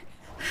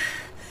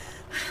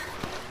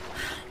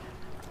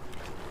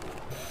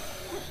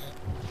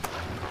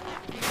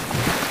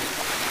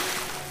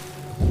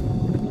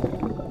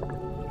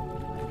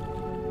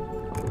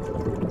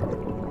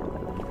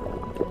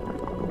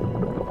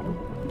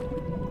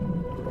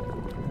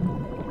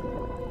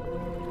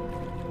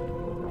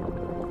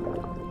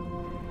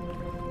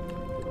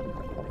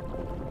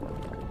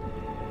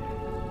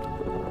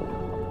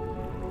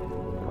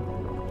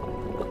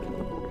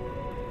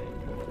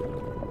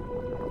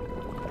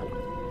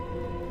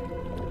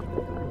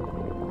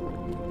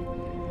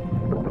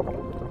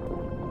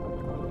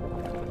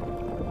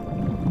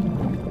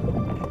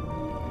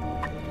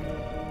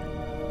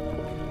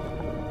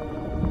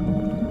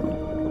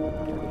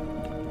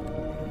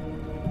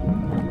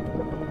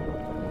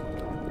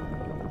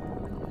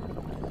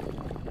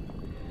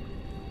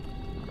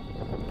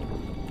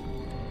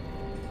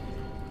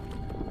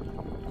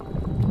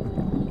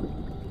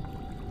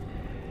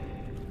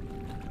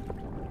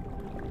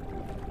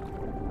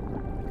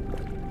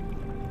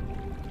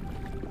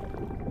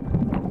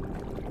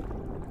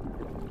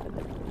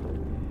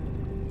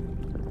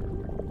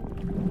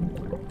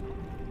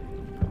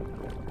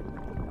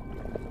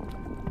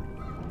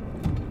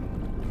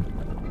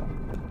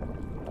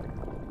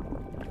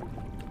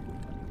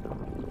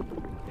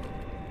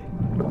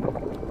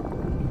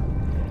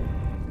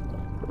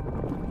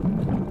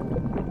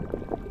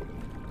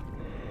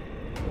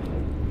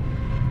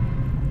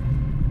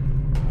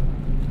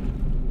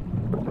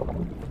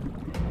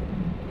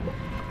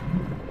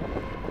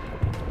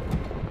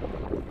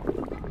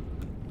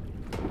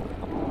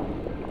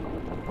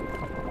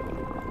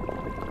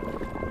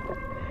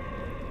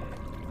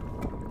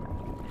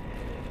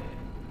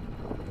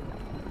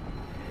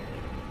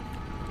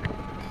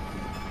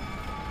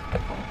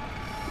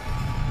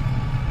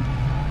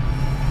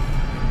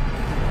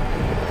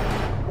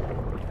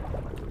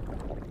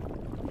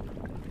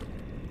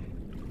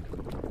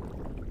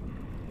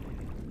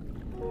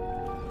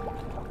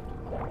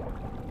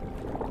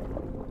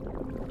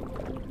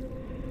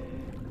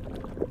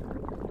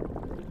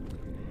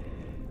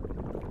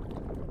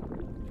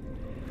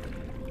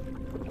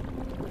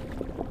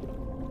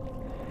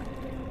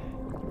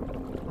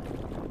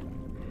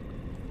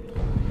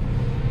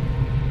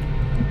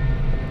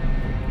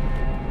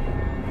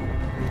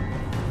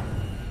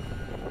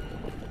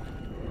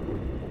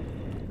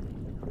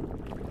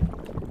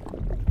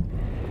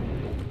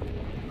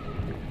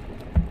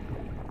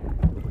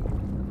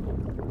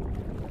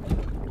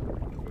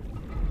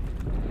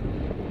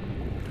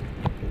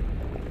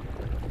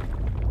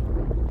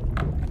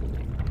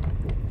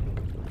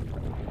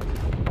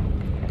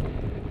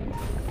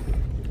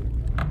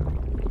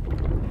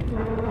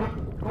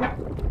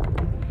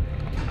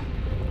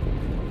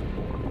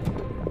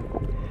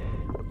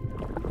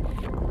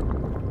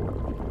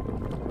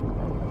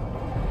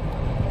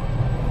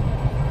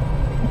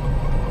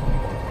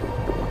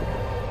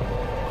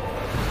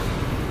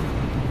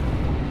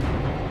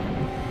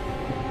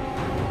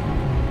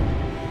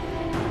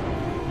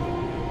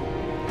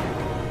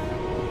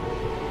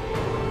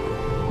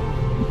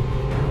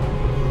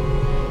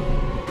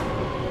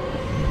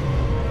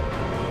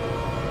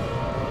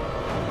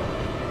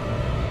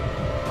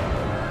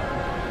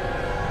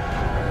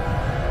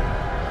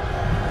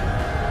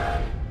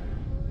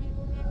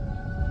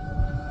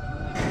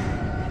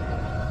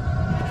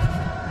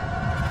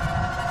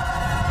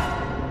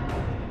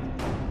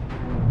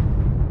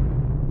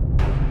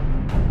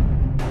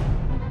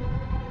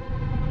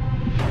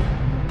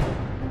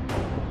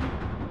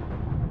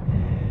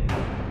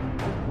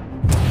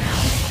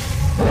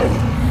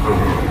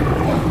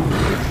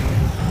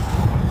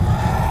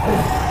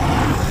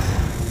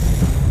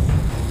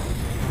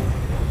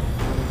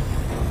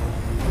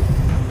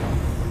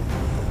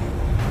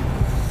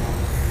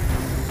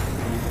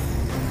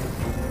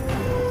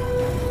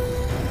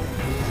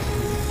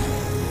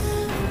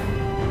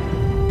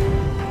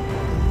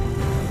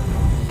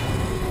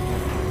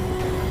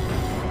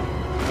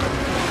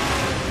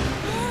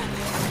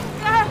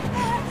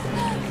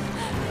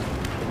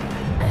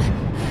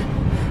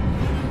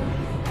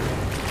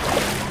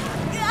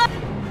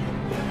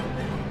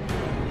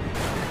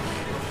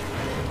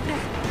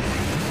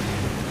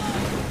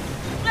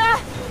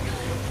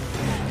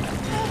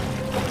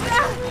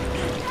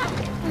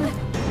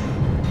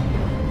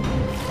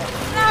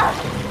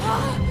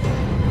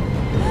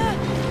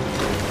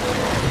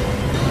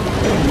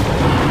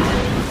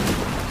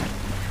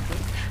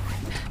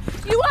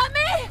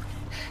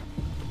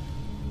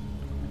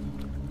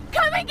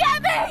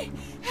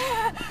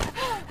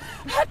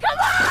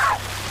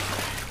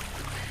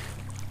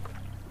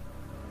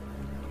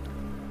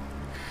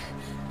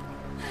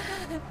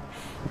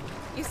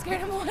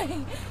 scared him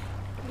away.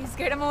 You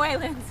scared him away,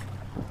 Linz.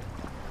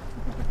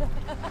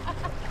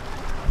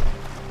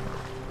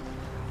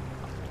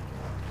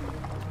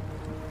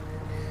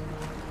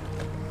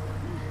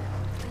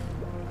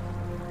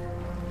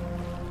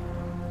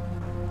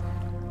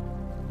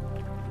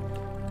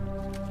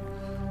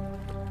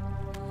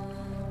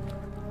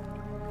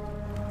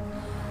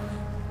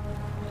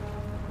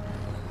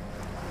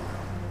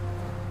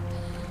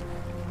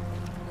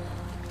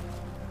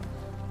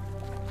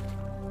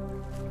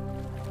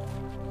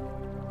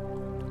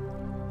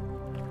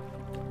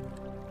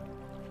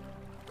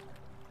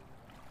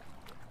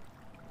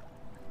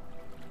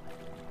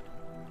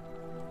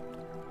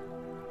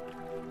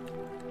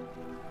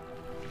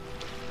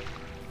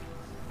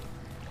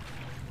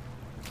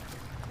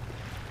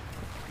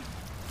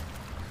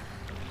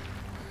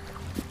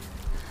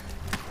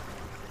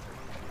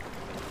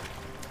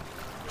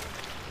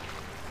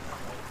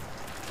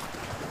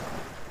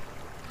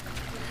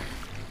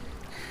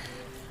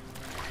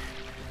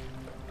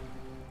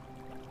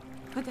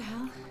 What the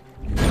hell?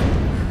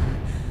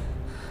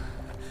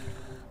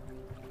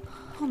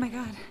 Oh my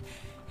God,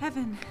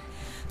 Evan.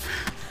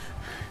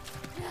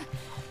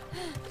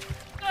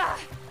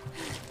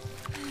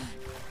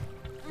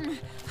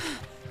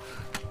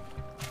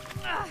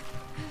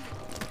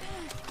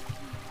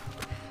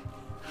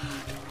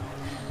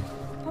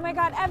 Oh my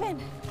God, Evan.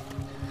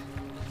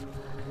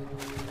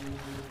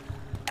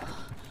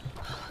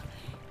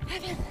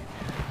 Evan.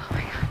 Oh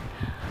my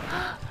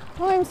God.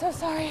 Oh, I'm so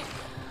sorry.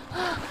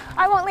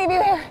 I won't leave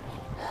you here.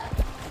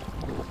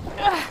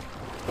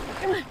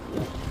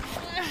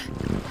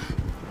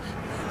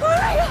 Oh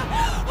my God!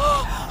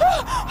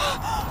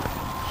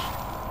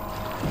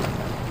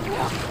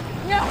 No,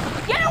 no,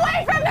 get away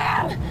from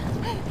him!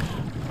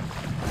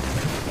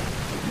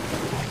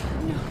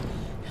 No.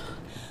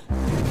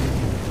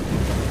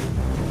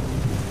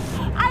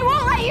 I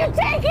won't let you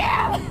take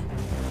him!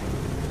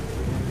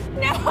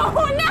 No,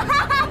 no! No!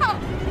 No!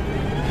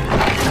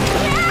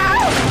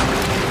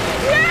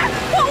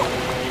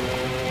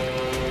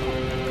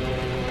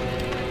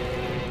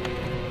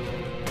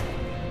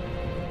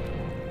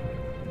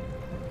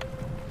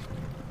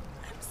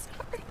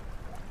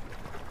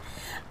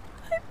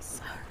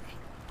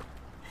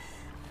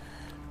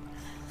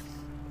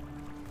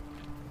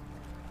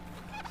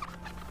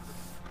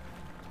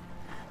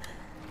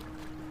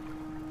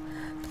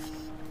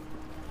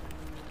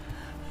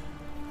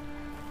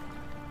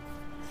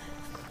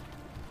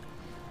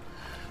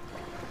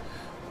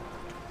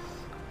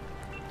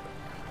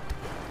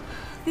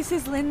 This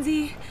is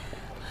Lindsay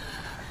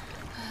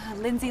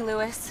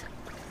Lewis.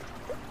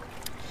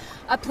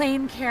 A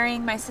plane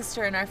carrying my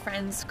sister and our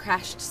friends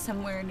crashed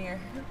somewhere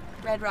near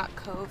Red Rock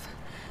Cove.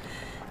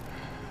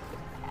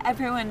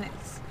 Everyone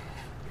is...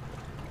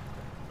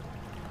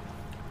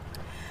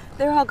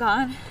 They're all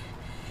gone.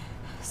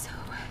 So,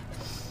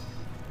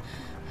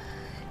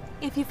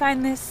 if you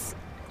find this,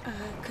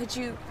 could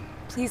you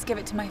please give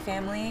it to my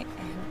family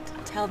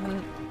and tell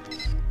them...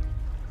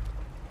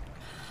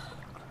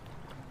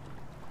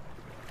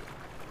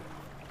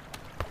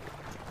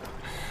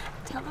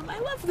 Tell them I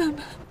love them.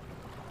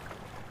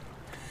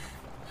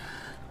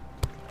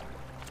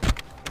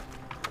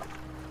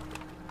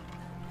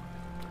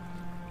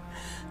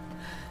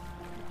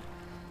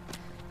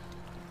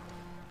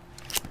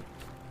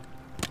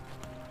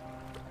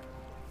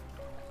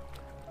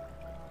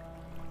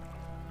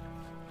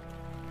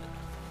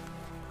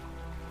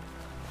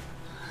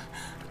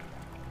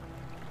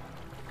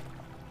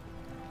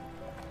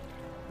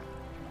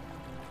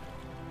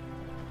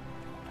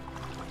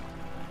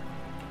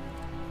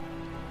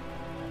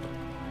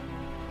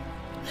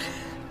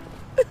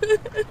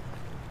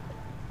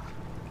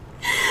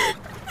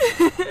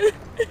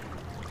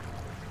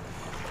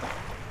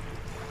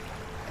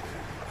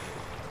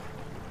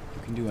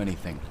 You can do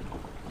anything.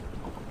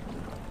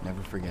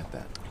 Never forget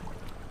that.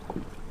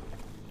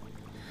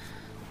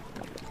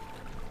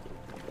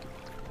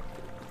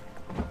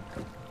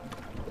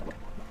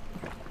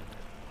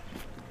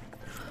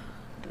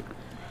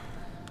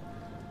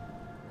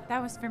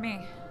 That was for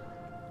me.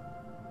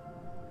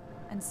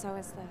 And so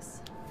is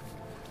this.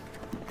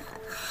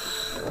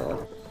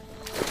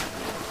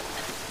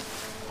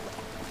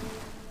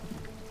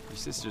 Your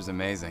sister's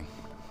amazing.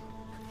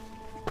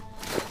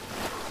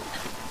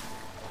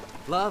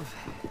 Love,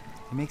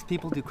 it makes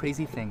people do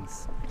crazy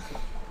things.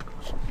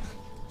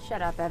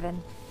 Shut up,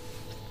 Evan.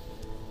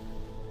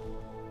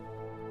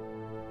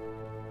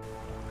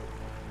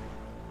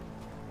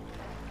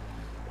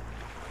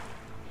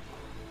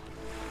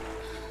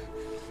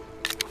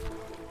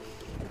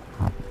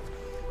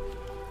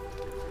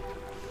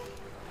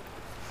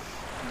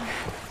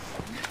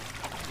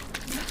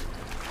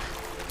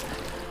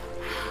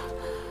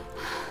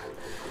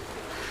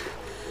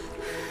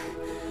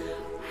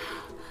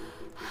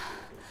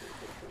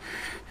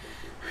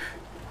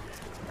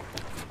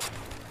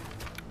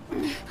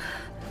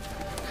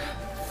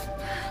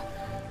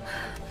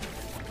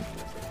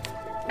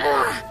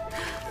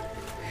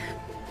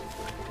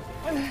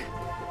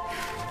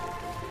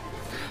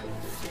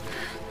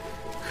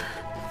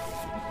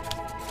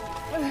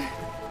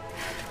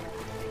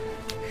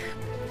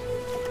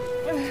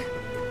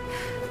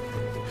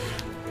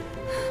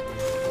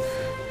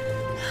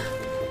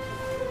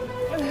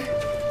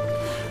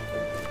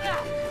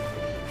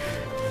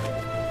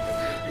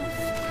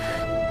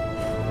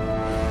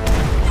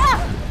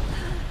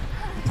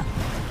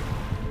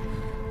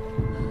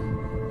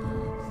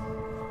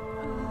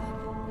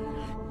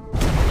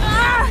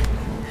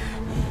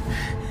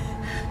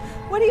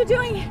 you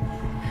doing?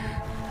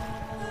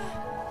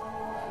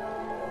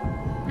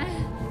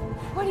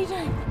 What are you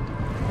doing?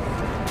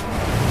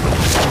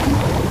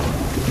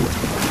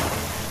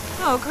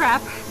 Oh,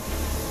 crap.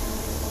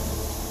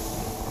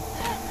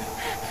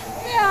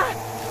 Yeah.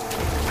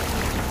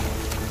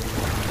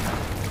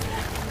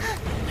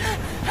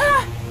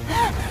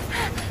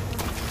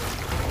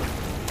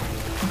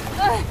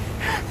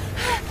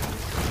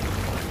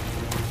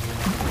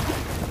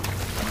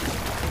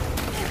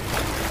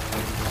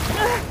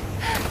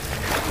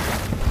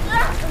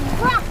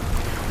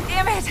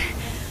 Damn it.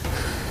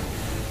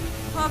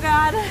 Oh,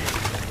 God.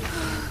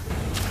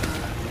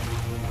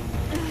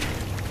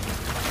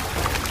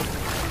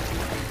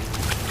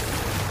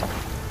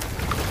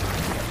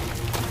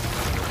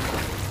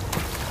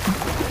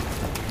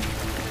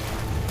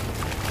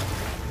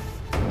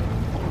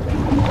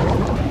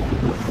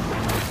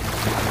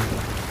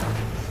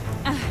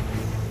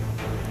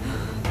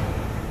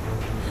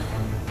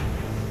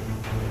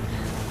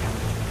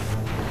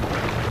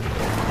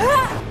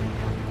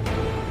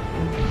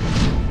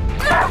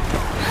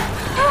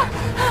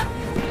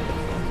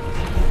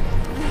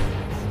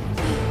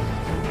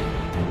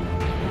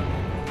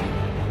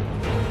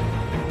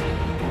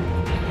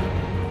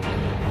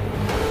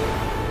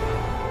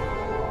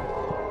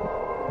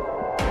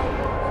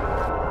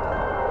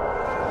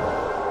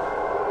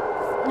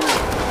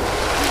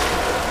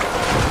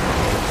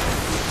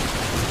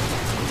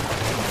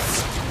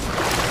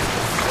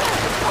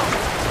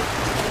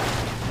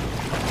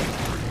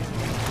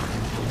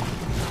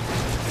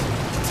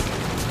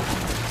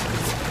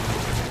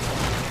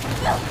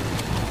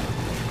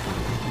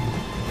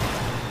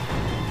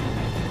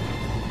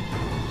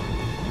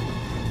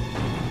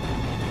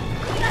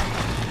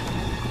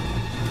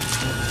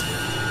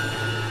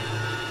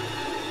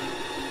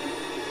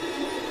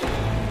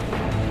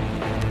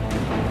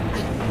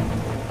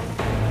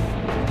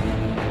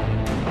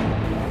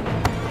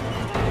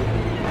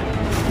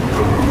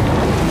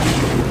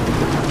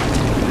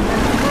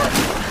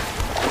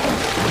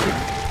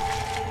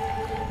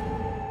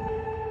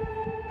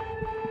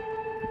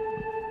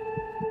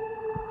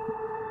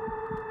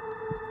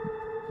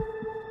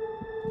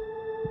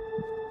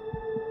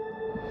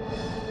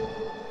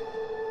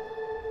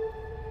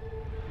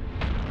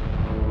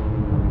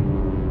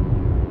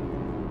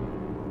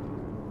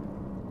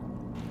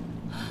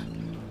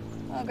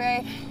 Oh,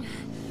 great.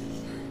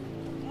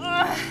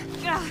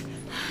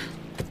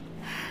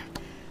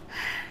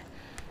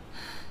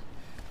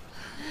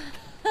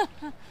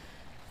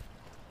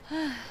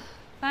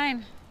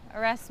 Fine.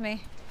 Arrest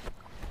me.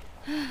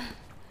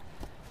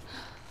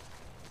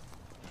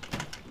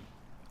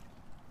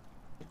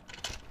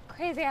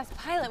 Crazy ass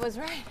pilot was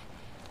right.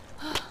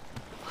 Oh,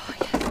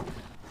 yes.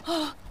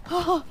 Oh,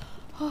 oh,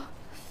 oh.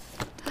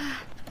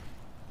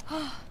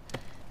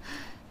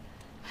 Oh.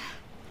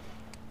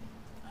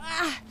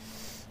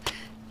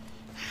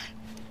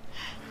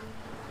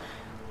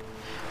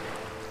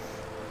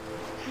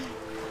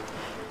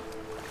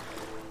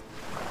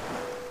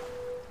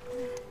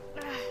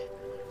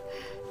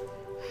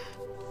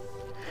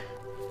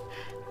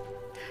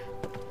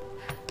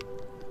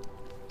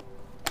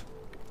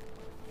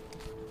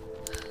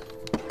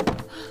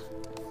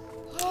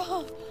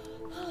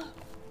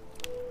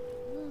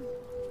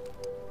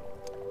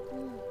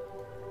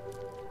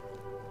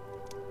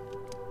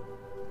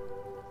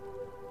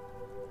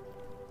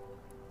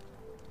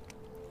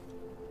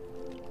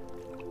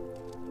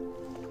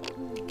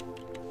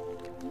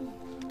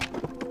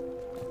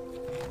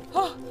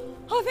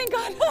 Oh, thank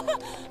God.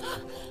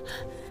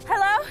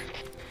 Hello?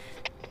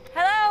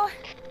 Hello?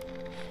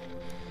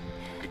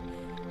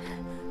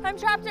 I'm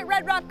trapped at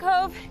Red Rock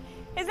Cove.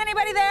 Is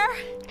anybody there?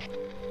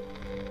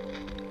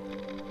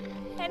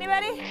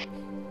 Anybody?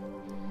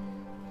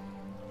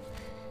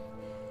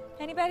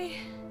 Anybody?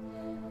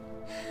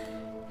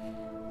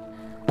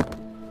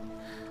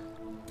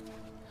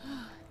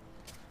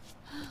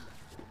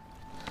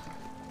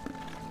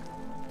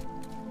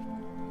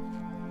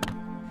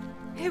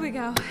 Here we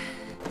go.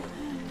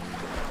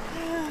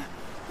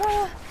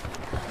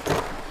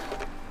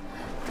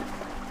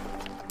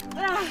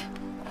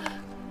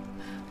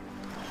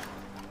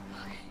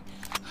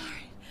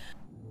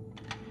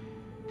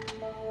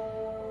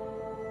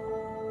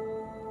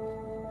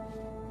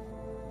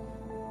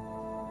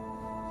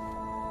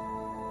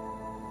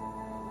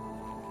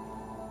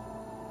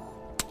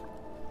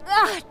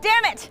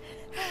 Damn it!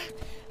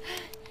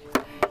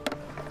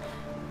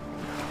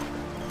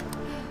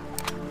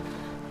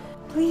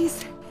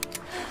 Please.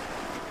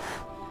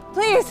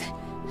 Please.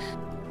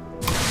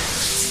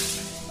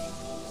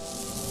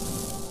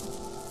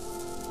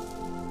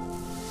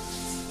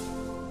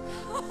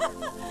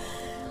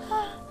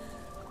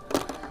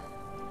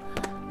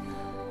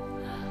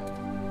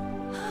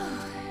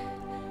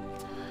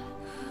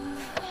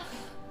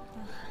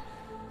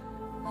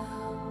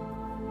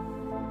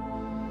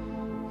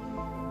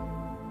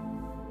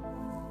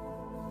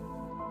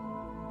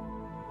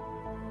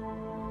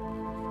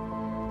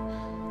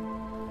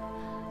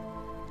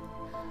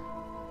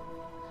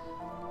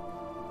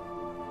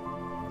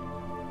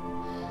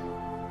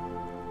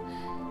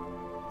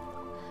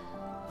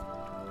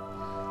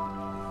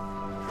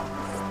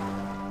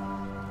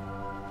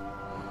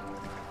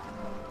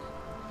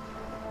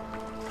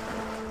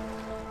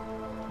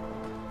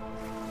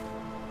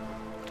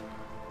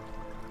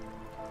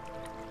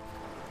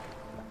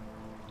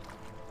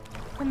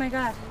 Oh my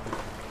God.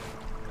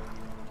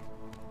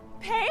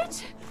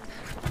 Paige?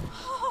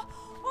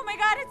 Oh my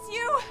God, it's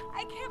you!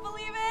 I can't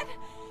believe it!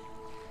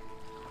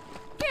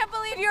 Can't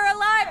believe you're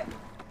alive!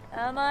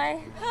 Am I?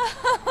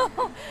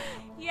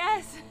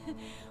 Yes.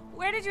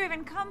 Where did you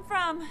even come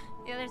from?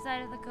 The other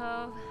side of the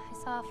cove. I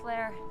saw a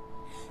flare.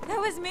 That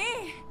was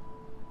me!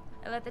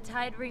 I let the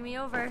tide bring me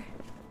over.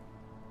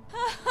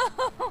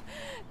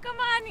 Come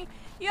on,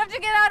 you have to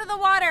get out of the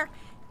water.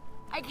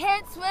 I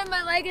can't swim,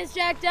 my leg is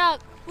jacked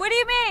up. What do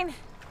you mean?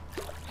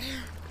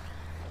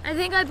 I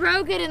think I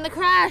broke it in the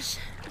crash.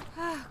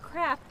 Oh,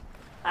 crap.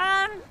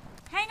 Hang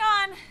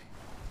on.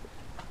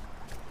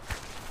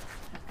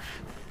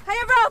 I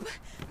have rope,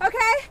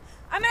 okay?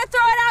 I'm gonna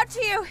throw it out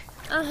to you.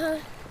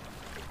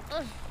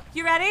 Uh-huh.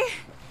 You ready?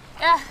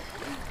 Yeah.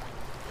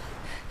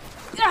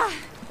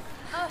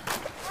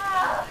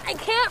 I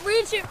can't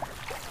reach it.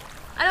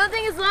 I don't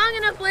think it's long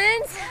enough,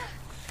 Linz.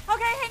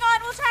 Okay, hang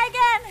on, we'll try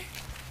again.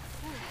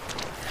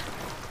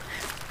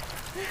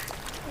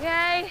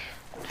 Okay.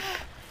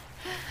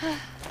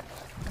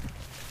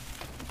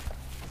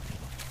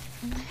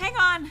 Hang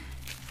on.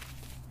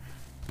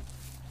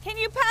 Can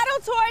you paddle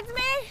towards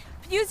me?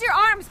 Use your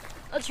arms.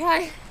 I'll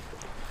try.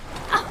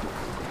 Ow.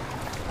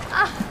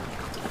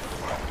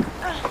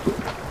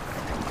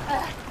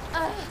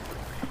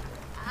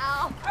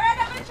 All right,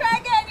 I'm gonna try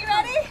again. You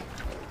ready?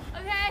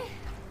 Okay.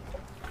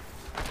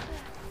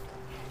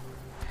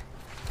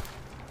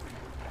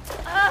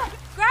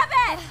 Grab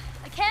it.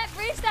 I can't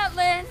reach that,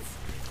 Linz.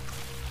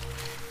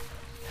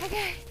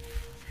 Okay.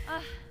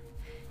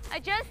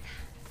 I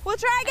We'll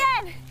try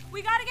again.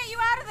 We gotta get you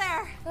out of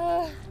there.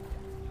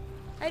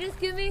 Can you just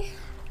give me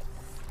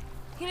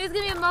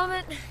a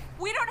moment?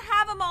 We don't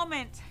have a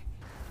moment.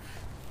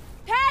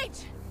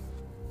 Paige!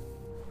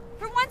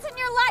 For once in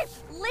your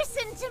life,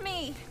 listen to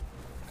me.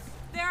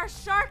 There are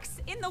sharks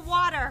in the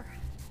water.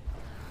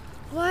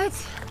 What?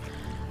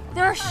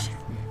 There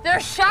are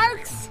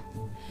sharks?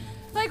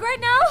 Like right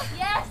now?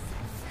 Yes.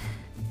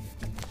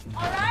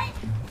 All right?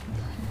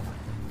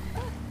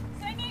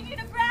 So I need you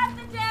to grab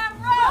the damn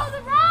rope. Oh,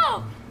 the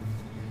rope!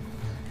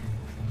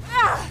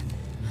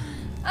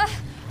 I'm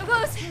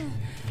close.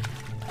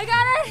 I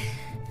got it.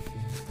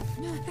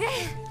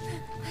 Okay.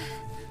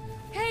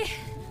 Okay.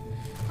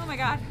 Oh my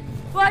God.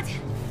 What?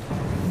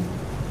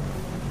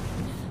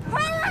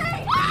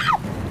 Hurry!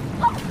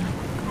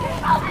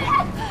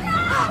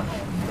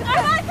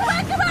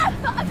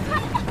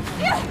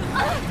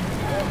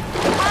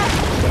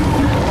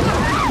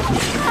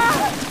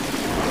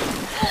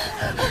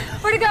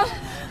 Where'd it go?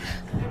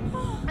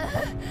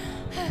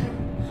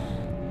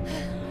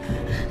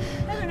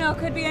 I don't know,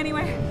 could be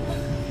anywhere.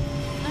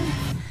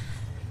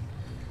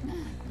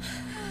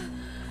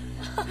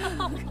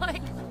 Oh my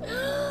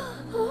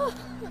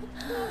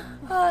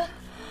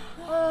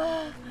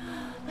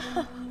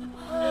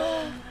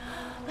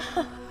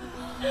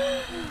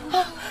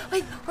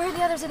Wait, where are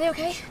the others? Are they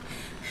okay?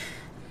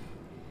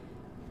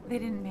 They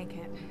didn't make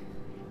it.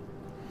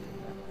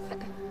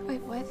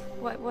 Wait,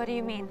 what? What do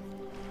you mean?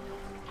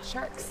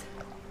 Sharks.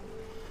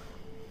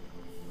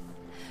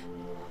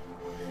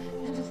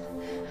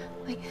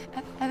 Like,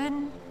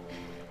 Evan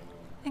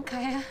and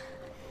Kaya.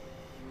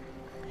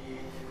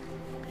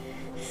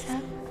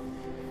 Sam.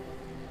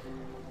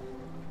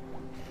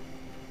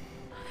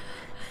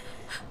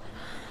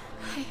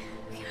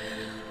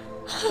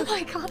 Oh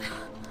my God.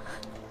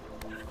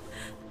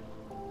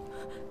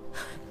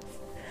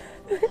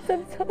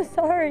 I'm so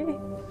sorry.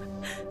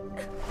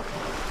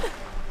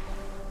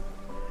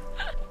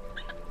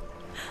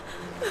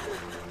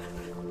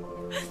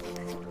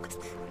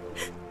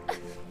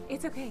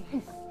 It's okay.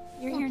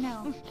 You're here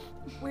now.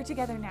 We're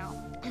together now.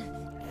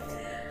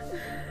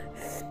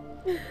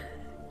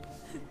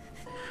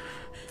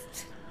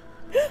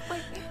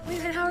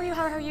 Wait, how are you?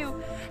 How are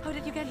you? How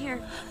did you get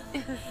here?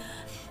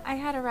 I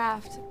had a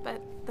raft,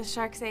 but the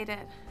sharks ate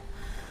it.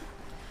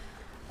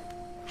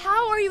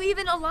 How are you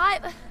even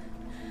alive?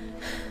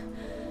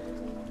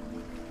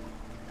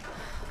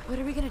 What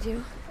are we gonna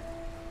do?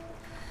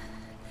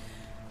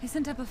 I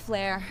sent up a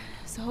flare,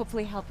 so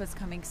hopefully help is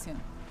coming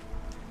soon.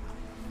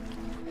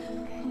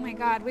 Oh my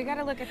God, we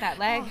gotta look at that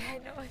leg. Oh, I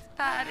know, it's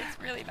bad. It's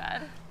really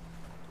bad.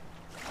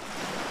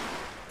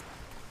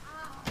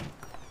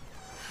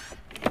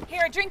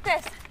 Here, drink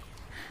this.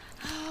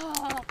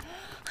 Oh.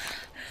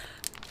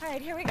 All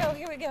right, here we go,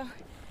 here we go.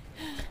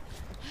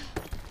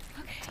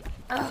 Okay.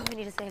 Oh, we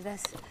need to save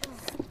this.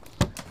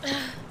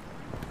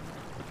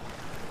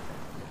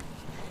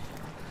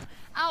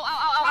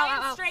 Try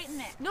and straighten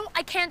it. No,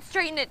 I can't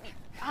straighten it.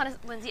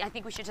 Honest, Lindsay, I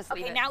think we should just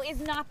leave Okay, it. now is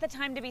not the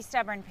time to be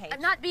stubborn, Paige. I'm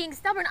not being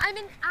stubborn. I'm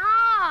in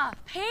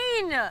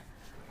pain.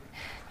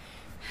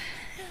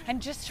 I'm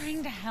just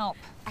trying to help.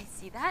 I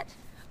see that,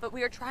 but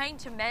we are trying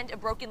to mend a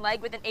broken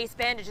leg with an ace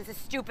bandage. This is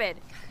stupid.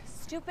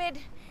 Stupid.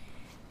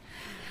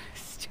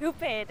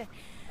 Stupid.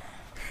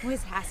 Who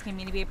is asking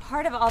me to be a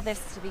part of all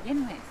this to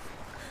begin with?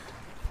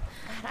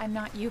 God, I'm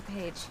not you,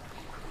 Paige.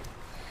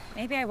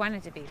 Maybe I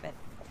wanted to be, but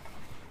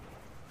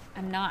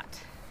I'm not.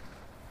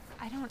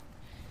 I don't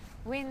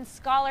win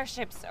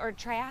scholarships or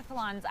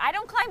triathlons. I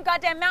don't climb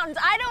goddamn mountains.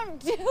 I don't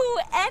do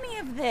any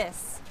of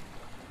this.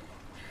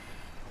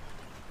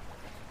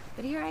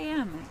 But here I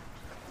am,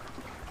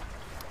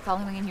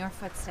 following in your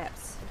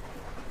footsteps.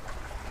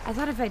 I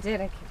thought if I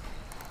did,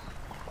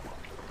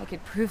 I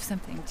could prove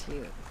something to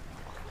you.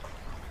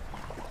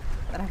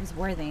 That I was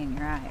worthy in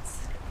your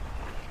eyes.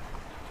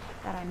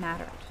 That I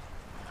mattered.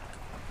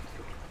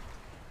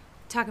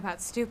 Talk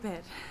about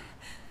stupid.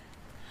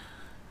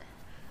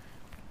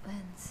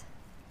 Linz.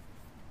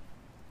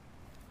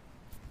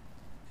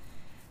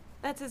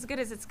 That's as good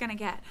as it's gonna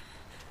get.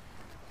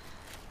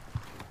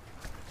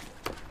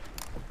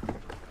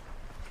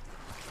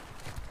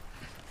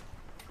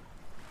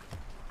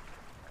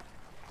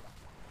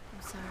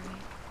 I'm sorry.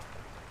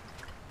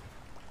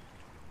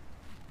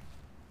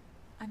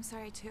 I'm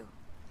sorry too.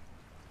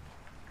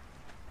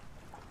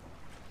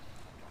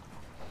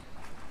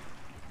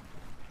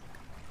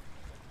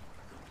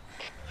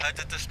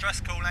 Did the distress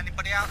call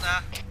anybody out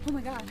there? Oh my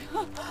god.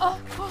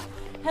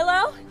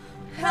 Hello?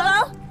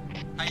 Hello?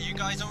 Are you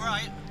guys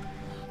alright?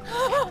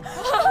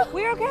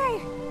 We're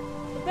okay.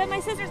 But my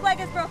sister's leg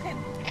is broken.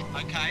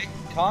 Okay.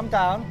 Calm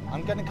down.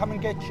 I'm gonna come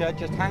and get you.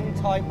 Just hang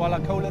tight while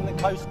I call in the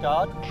Coast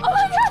Guard. Oh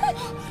my god!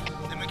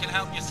 Then we can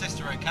help your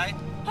sister, okay?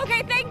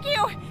 Okay, thank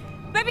you.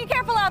 But be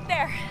careful out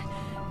there.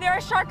 There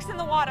are sharks in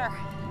the water.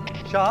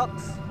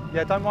 Sharks?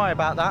 Yeah, don't worry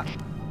about that.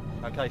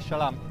 Okay,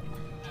 shalom.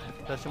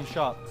 There's some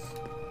sharks.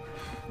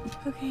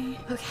 Okay.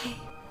 Okay.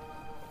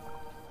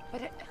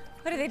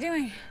 What are they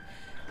doing?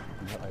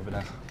 Right over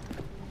there.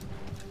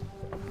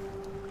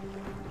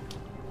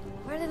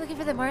 Why are they looking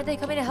for them? Why aren't they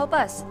coming to help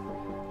us?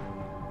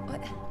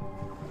 What?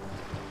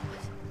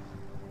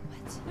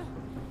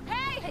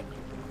 Hey!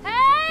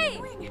 Hey!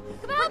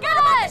 Come on, Forget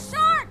about the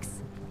sharks!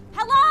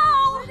 Hello!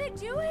 What are they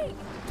doing?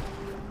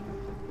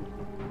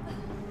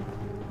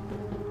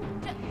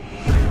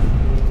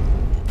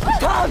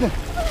 Doug!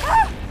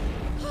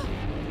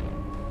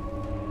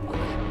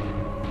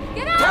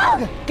 Get out!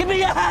 Doug! Give me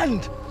your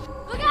hand!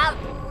 Look out!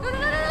 No,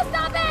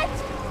 stop it!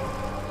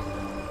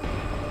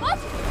 What?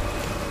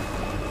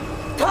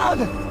 Doug!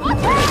 What?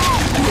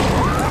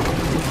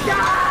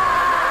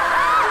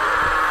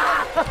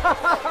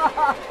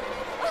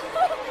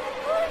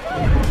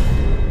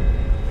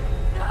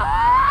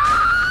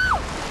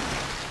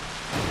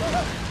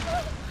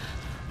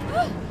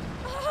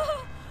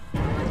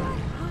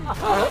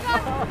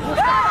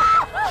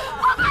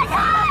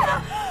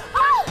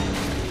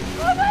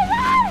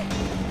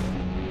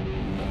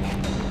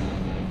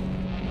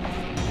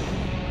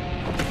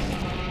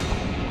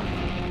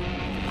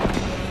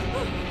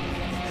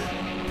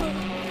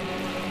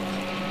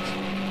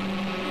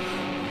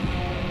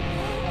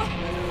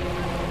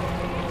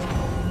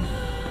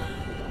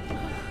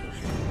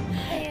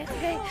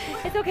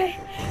 It's okay.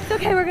 It's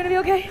okay. We're gonna be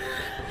okay.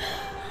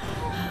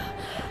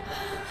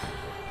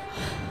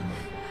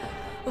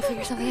 We'll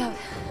figure something out.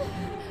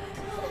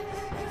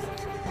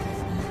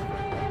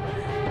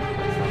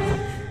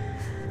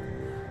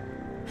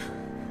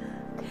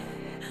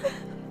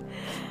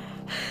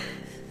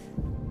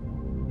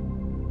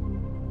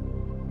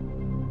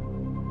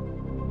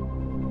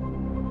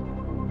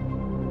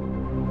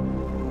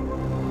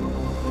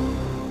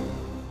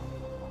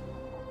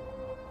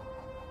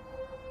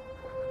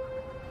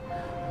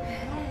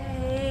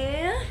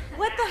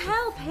 What the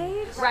hell,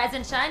 Paige? Rise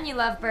and shine, you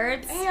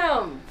lovebirds.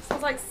 Damn,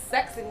 smells like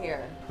sex in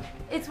here.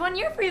 It's 1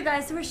 year for you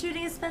guys, so we're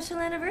shooting a special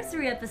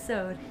anniversary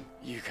episode.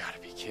 You gotta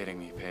be kidding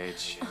me,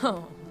 Paige.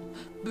 Oh,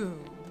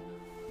 boom.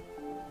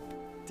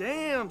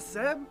 Damn,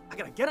 Seb. I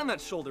gotta get on that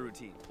shoulder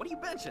routine. What are you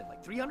benching?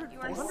 Like 300? You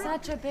are 400?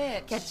 such a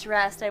bitch. Get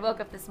rest. I woke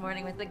up this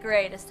morning with the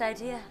greatest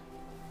idea.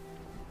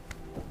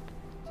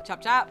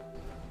 Chop chop.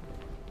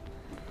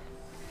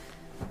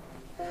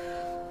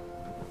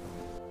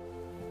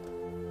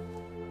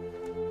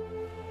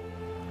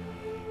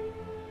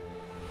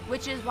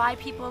 Which is why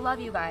people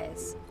love you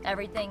guys.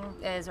 Everything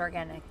is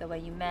organic. The way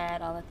you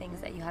met, all the things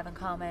that you have in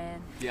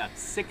common. Yeah, it's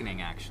sickening,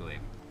 actually.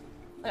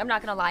 I'm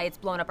not gonna lie, it's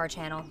blown up our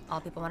channel.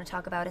 All people want to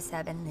talk about is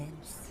Seb and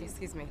Linz.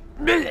 Excuse me.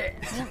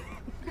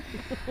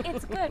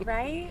 It's good,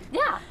 right?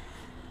 Yeah.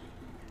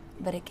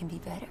 But it can be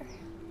better.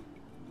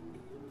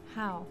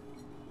 How?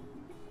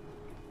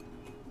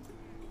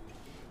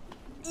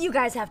 You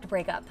guys have to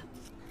break up.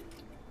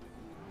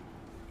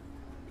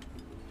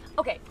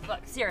 Okay, look,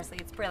 seriously,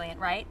 it's brilliant,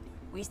 right?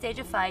 We stage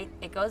a fight,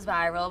 it goes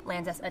viral,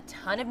 lands us a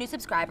ton of new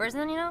subscribers,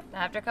 and then, you know,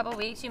 after a couple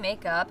weeks, you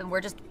make up, and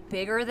we're just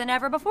bigger than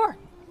ever before.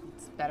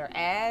 It's better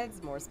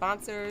ads, more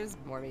sponsors,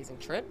 more amazing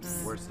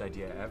trips. Worst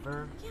idea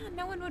ever. Yeah,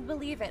 no one would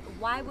believe it.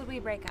 Why would we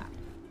break up?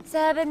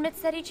 Seb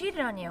admits that he cheated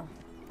on you.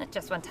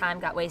 Just one time,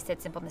 got wasted,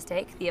 simple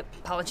mistake. The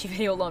apology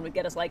video alone would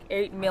get us like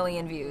 8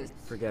 million views.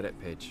 Forget it,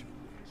 Paige.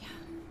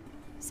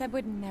 Seb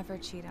would never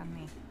cheat on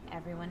me.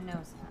 Everyone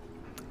knows that.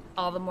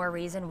 All the more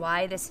reason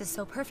why this is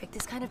so perfect.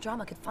 This kind of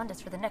drama could fund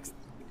us for the next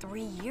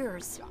 3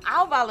 years.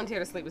 I'll volunteer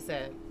to sleep with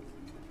Seb.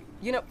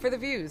 You know, for the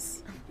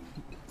views.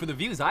 For the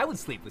views, I would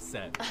sleep with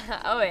Seb.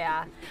 Oh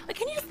yeah. Like,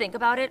 can you just think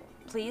about it,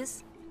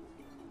 please?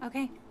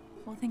 Okay,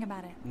 we'll think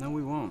about it. No,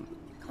 we won't.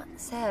 Come on,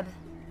 Seb.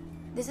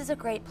 This is a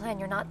great plan.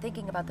 You're not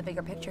thinking about the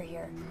bigger picture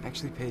here.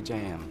 Actually, Paige, I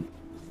am.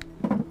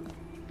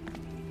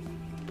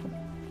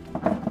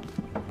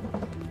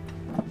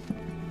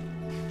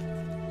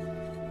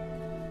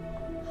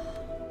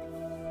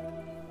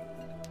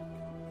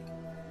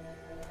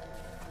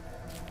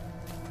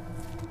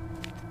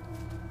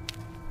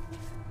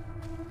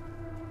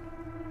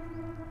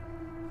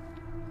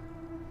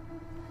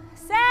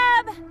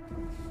 Seb!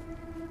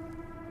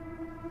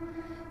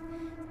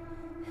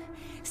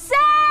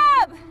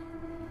 Seb!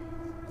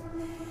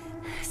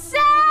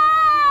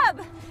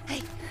 Seb!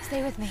 Hey,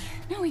 stay with me.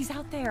 No, he's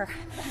out there.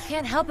 You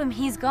can't help him.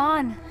 He's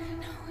gone.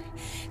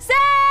 Seb!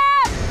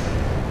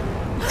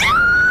 No!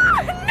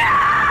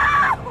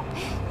 No!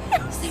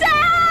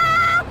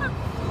 Seb!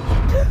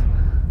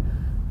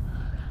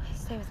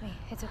 Stay with me.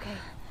 It's okay.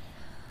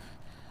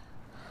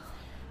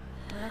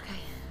 We're okay.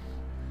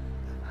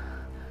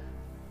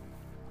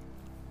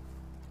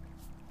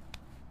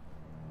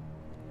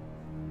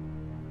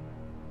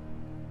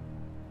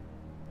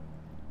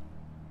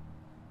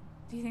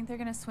 Do you think they're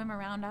gonna swim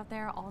around out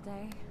there all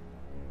day?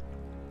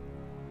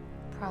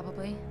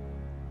 Probably.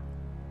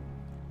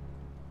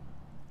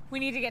 We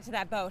need to get to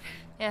that boat.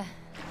 Yeah,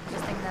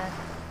 just think that.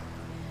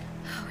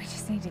 Oh, we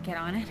just need to get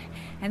on it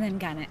and then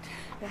gun it.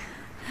 Yeah.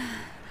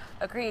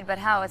 Agreed, but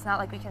how? It's not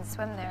like we can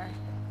swim there.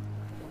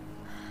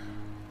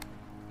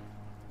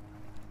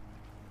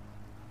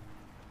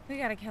 We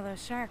gotta kill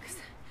those sharks.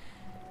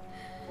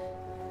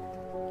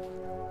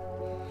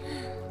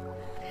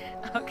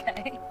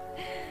 Okay.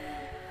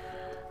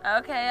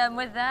 Okay, I'm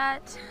with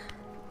that.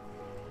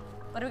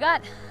 What do we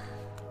got?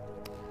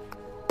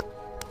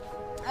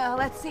 Oh,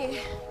 let's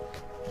see.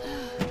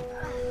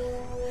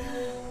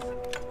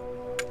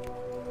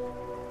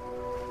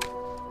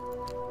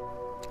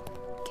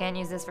 Can't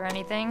use this for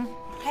anything.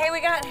 Hey, we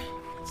got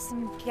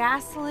some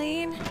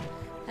gasoline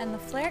and the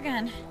flare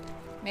gun.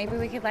 Maybe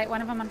we could light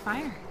one of them on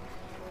fire.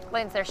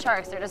 Lanes, they're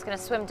sharks. They're just gonna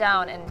swim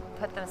down and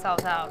put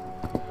themselves out.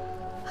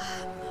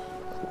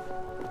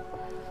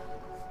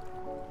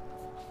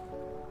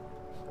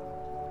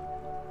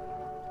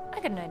 I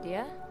got an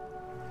idea.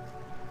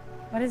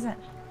 What is it?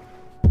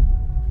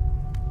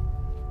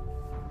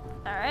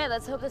 All right,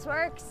 let's hope this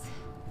works.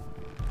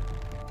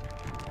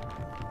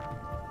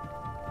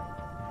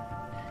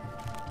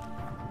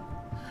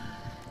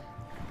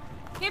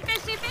 Get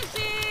fishy,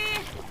 fishy!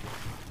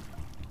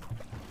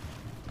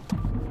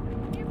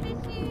 Get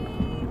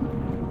fishy!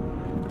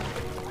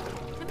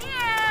 Come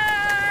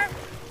here!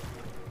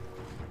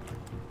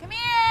 Come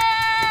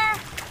here!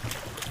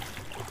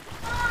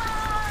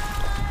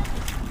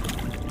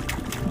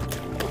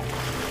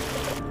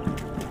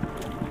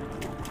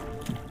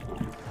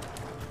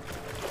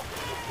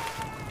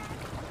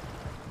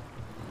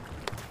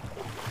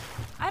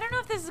 I don't know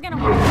if this is gonna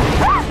work.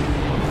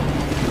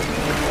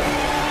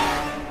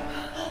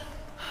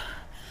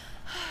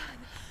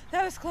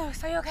 That was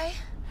close. Are you okay?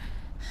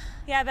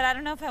 Yeah, but I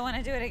don't know if I want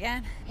to do it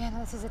again. Yeah, no,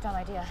 this is a dumb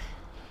idea.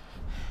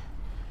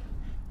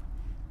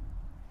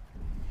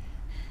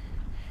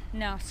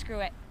 No, screw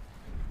it.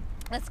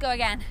 Let's go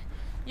again.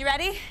 You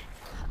ready?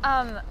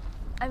 I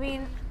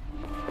mean...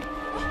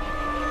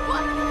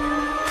 What?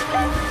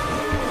 Oh,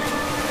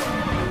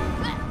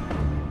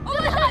 what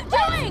are you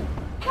doing?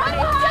 What are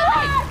you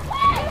doing?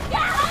 Please,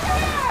 get over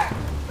here!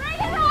 Bring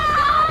it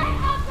on!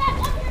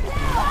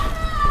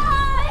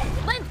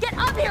 Lynn, get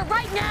up here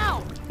right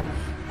now!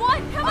 What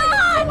are you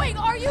doing?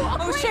 Are you a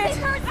crazy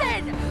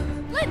person?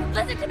 Lynn,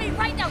 listen to me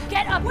right now.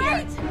 Get up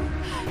here.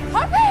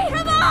 Hurry!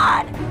 Come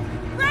on!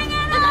 Bring it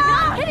on! I'm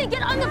not kidding.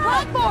 Get on the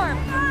platform.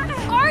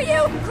 Are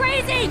you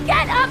crazy?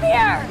 Get up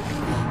here!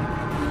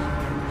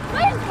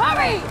 Lynn,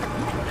 hurry!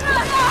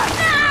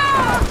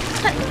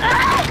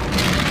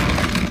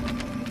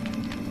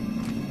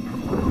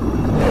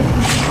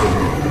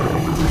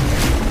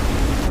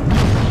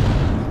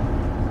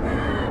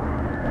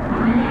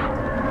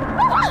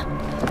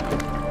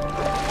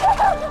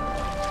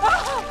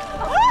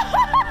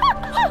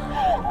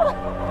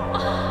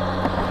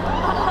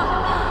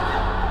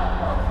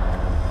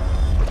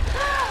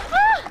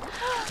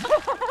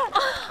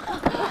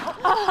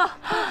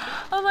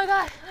 Oh my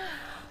god.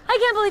 I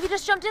can't believe you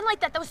just jumped in like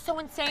that. That was so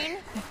insane.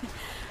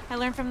 I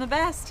learned from the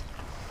best.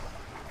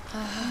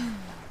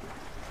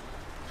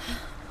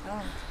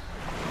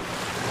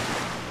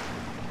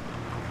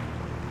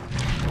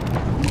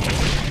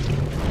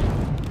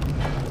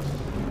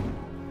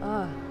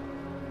 Oh,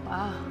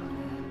 wow.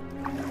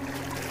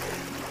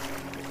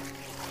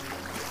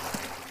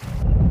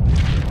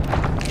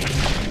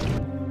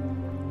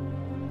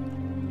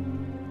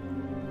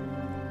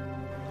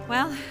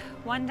 Well,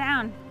 one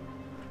down.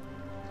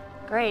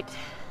 Great.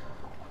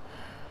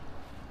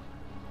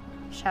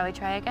 Shall we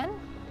try again?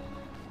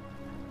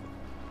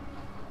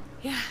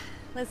 Yeah,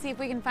 let's see if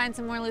we can find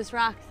some more loose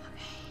rocks.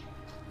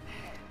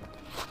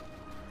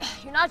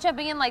 You're not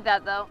jumping in like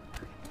that, though.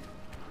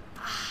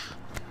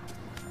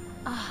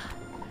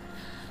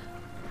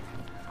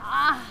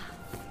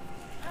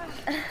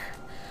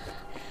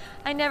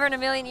 I never in a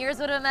million years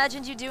would have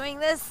imagined you doing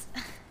this.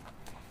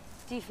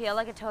 Do you feel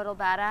like a total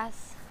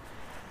badass?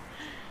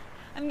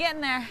 I'm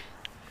getting there.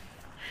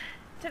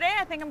 Today,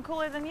 I think I'm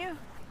cooler than you.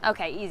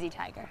 Okay, easy,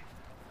 Tiger.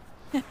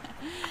 You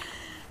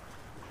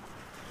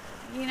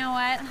know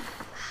what?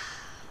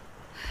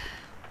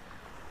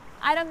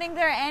 I don't think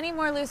there are any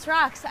more loose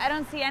rocks. I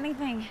don't see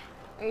anything.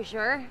 Are you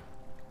sure?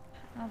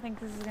 I don't think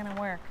this is gonna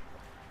work.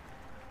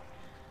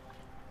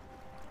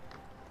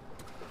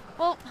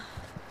 Well,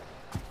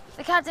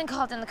 the captain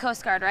called in the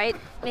Coast Guard, right?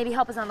 Maybe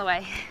help is on the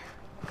way.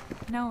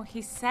 No,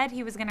 he said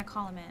he was gonna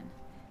call him in.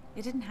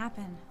 It didn't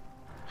happen.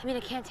 I mean,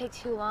 it can't take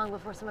too long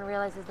before someone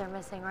realizes they're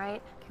missing,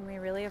 right? Can we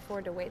really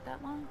afford to wait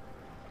that long?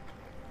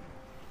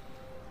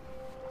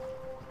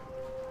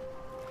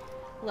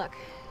 Look,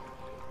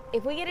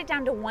 if we get it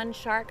down to one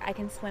shark, I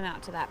can swim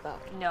out to that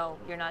boat. No,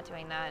 you're not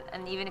doing that.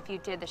 And even if you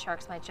did, the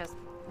sharks might just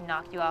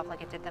knock you off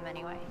like it did them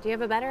anyway. Do you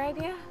have a better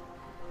idea?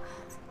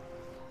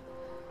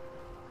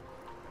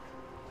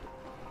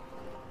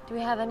 Do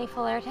we have any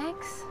full air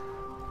tanks?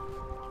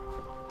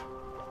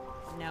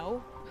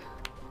 No.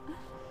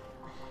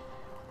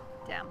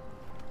 Damn.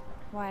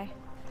 Why?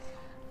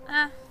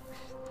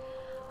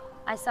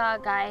 I saw a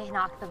guy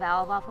knock the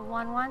valve off of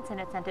one once and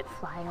it sent it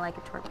flying like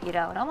a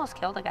torpedo. It almost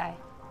killed a guy.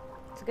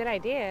 It's a good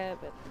idea,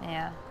 but...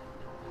 Yeah.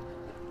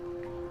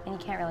 And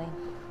you can't really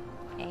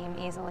aim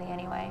easily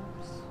anyway.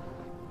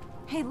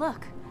 Hey,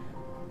 look.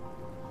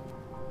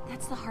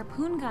 That's the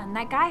harpoon gun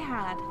that guy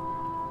had.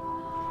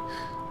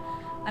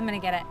 I'm gonna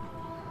get it.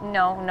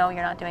 No,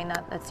 you're not doing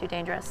that. That's too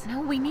dangerous.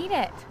 No, we need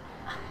it.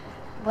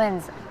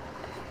 Linz.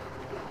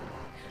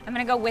 I'm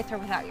gonna go with or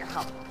without your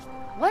help.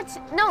 What?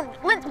 No,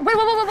 Linz, wait.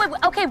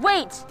 Okay,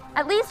 wait.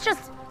 At least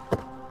just,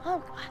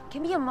 oh,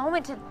 give me a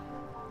moment to,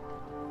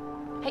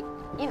 hey,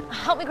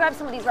 help me grab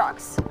some of these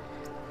rocks.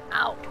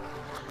 Ow.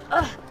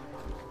 Ugh.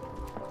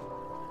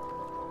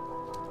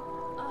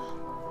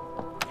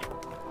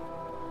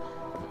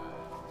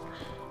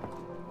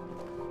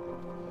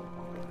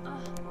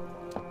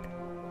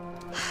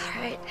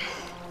 All right.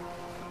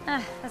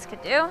 This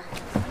could do.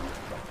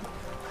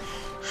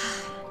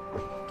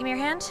 Give me your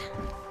hand.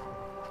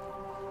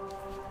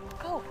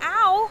 Oh,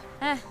 ow!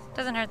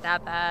 Doesn't hurt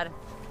that bad.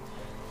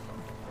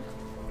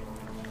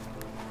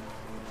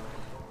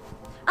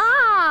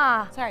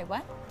 Ah! Sorry,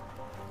 what?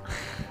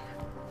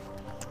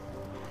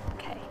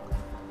 Okay.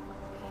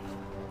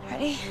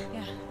 Ready?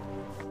 Yeah.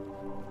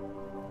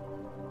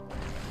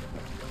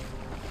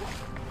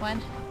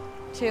 1,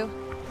 2,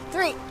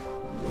 3.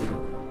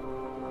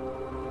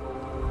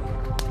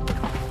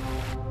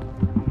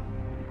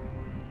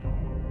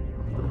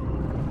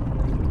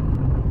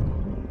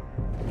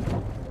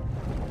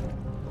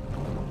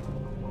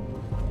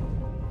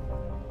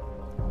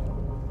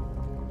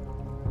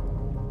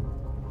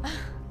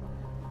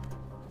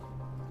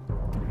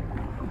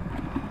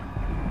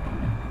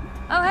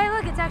 Oh, hey,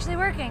 look, it's actually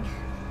working.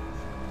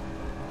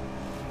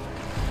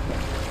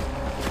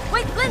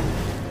 Wait, Lynn!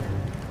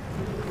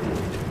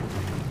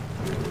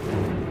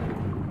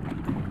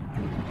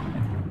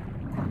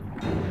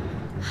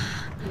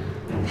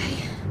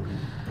 Okay.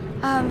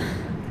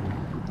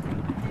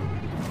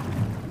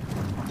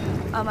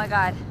 Oh my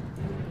God.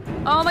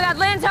 Oh my God,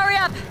 Linz, hurry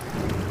up!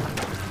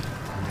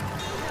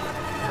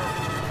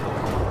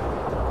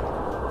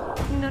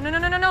 No.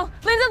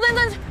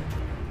 Linz!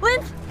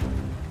 Linz!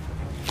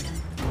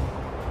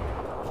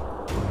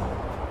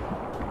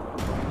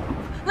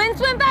 Linz,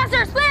 swim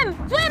faster! Swim!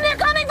 They're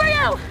coming for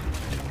you!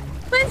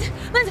 Linz,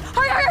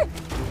 hurry!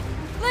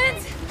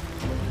 Linz!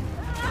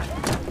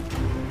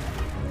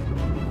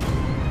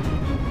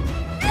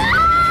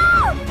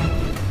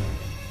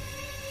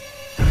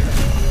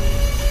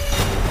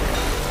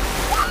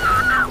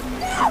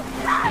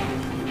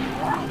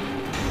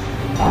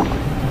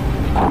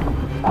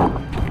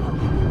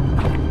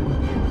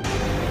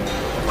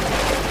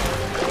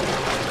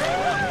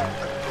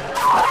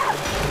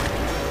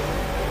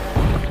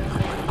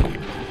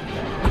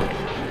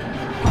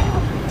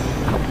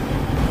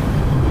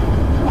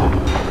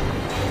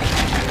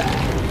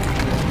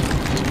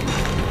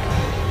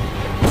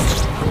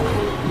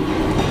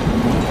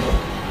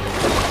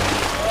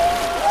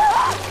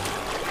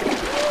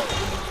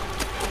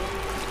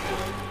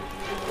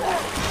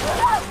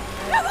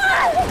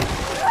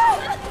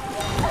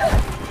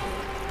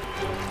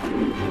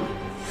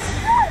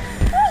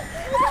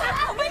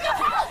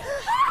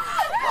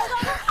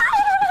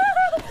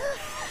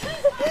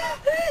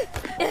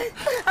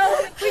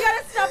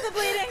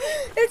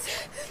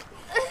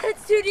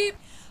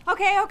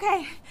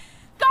 Okay.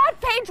 God,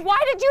 Paige, why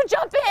did you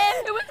jump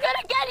in? It was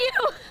gonna get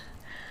you!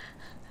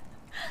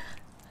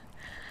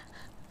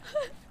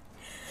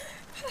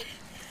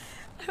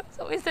 I was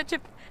always such a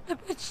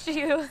bitch to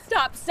you.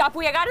 Stop.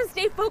 We gotta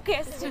stay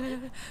focused.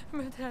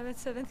 Remember that in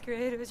 7th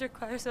grade, it was your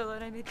choir solo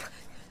and I made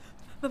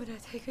Mom and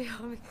Dad take me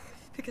home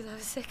because I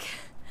was sick.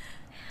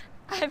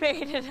 I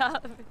made it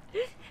up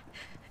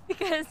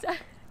because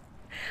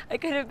I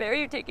couldn't bear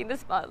you taking the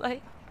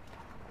spotlight.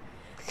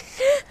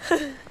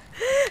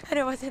 And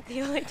it wasn't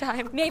the only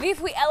time. Maybe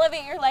if we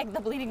elevate your leg,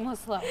 the bleeding will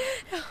slow.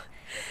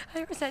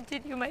 I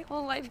resented you my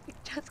whole life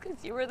just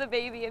because you were the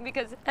baby and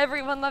because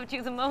everyone loved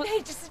you the most. Hey,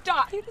 just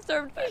stop. You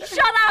deserved better.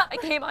 Shut up! I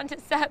came on to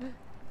Seb.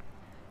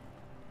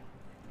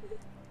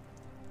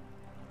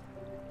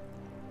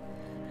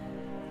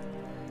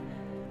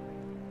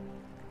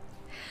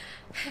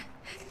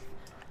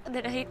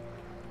 The night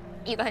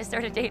you guys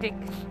started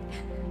dating,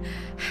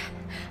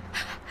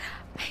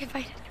 I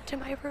invited him to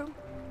my room.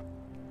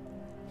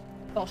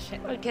 Bullshit.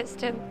 I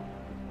kissed him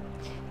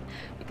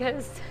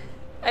because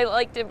I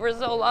liked him for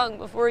so long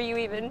before you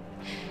even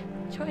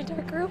joined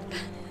our group.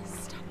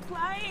 Stop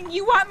lying.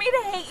 You want me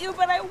to hate you,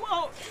 but I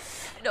won't.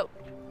 No.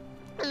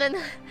 And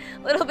then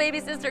little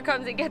baby sister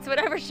comes and gets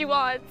whatever she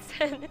wants,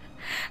 and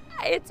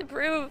I had to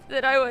prove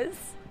that I was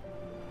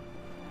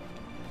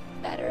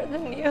better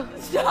than you.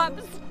 Stop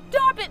it.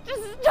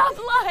 Just stop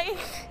lying.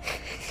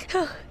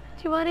 Do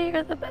you want to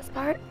hear the best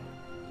part?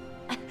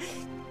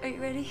 Are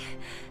you ready?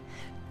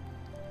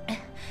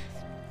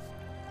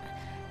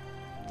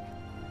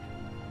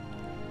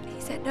 He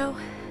said no.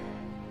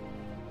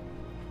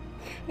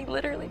 He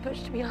literally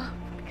pushed me off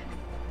because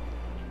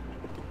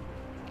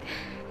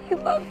he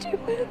loved you,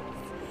 Liz.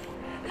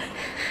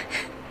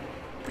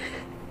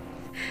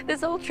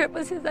 This whole trip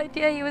was his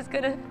idea. He was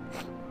gonna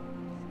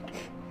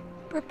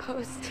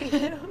propose to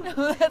you.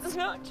 No, that's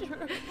not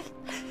true.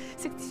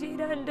 6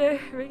 feet under,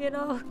 ring and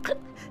all.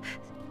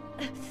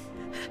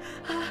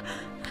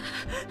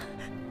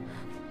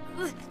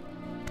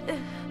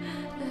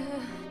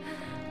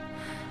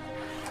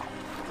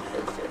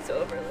 It's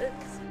over,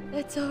 Liz.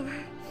 It's over.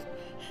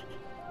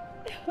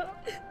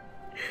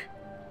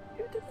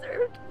 You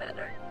deserved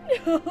better.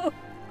 No.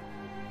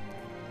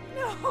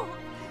 No.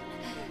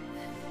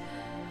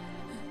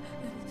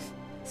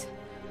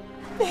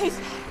 Babe.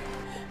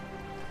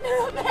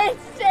 No, babe,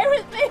 stay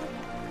with me.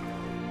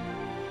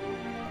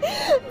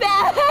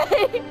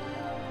 Babe.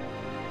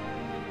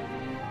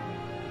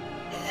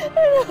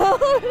 No,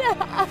 no.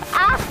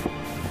 Ah.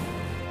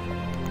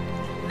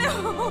 No,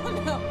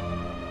 no.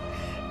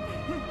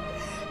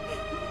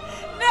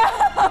 No.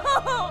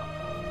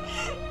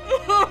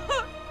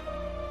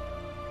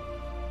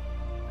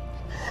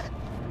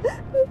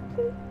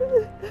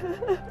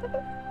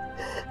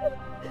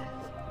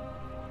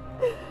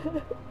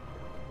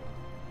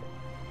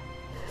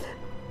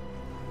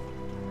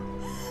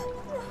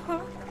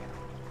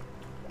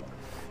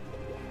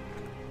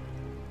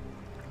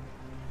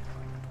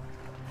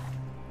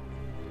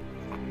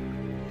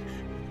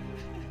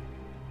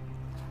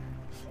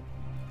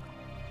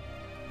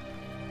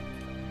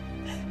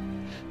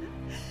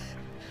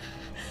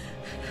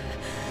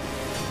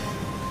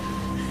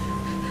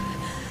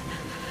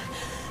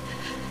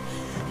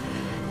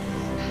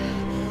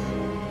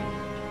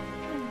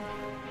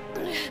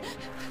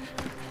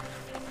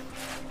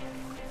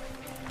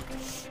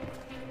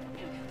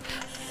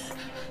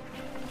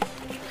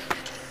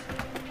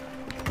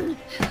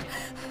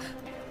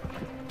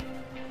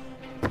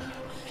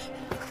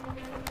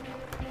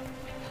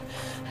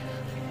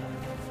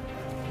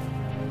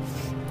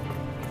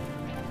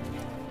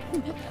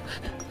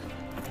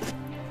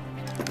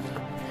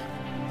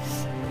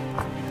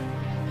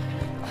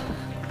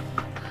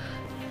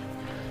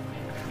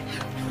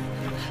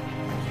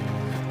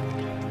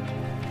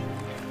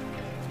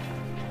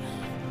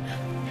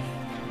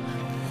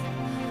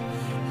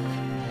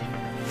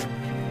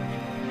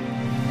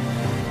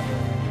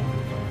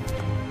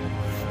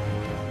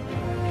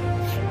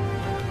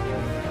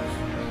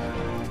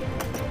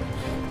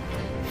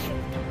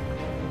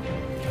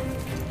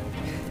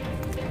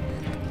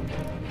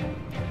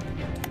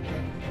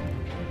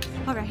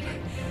 All right.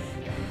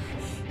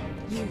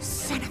 You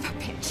son of a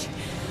bitch.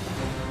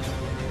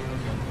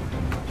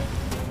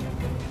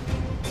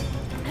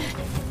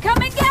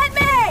 Come and get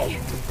me!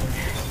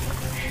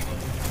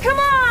 Come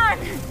on!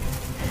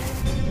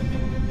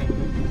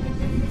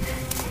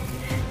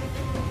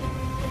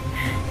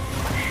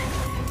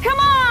 Come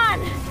on!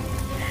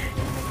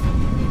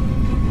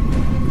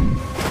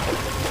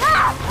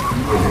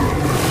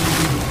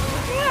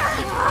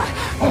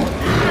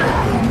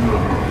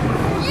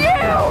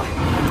 You!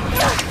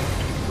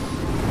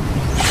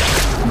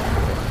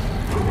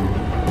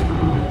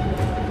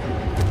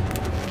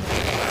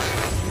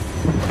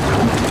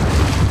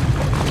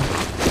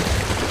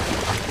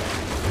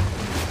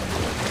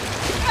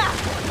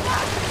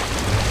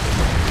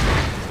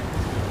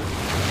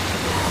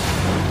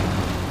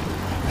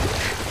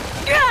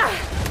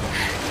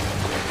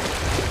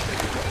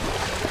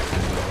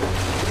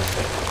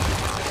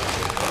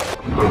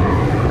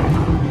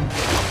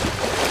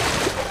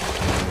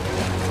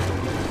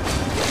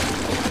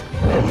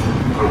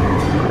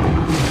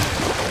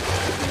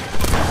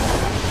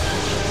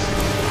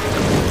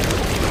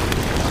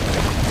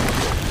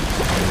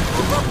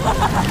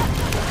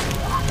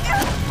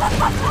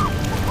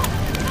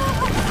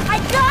 I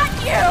got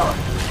you!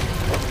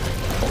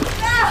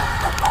 No!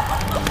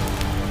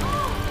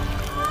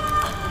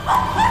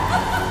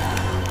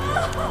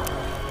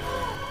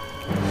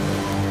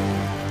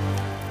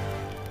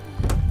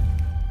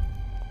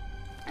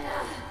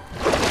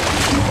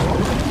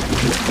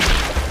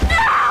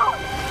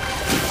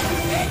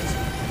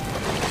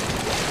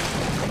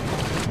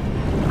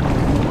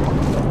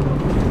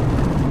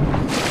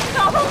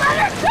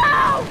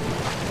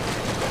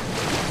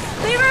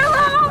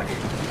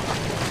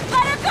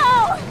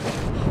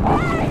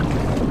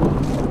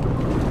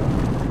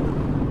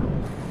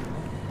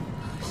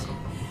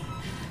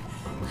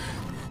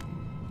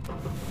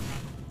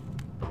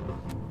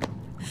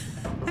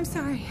 I'm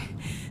sorry.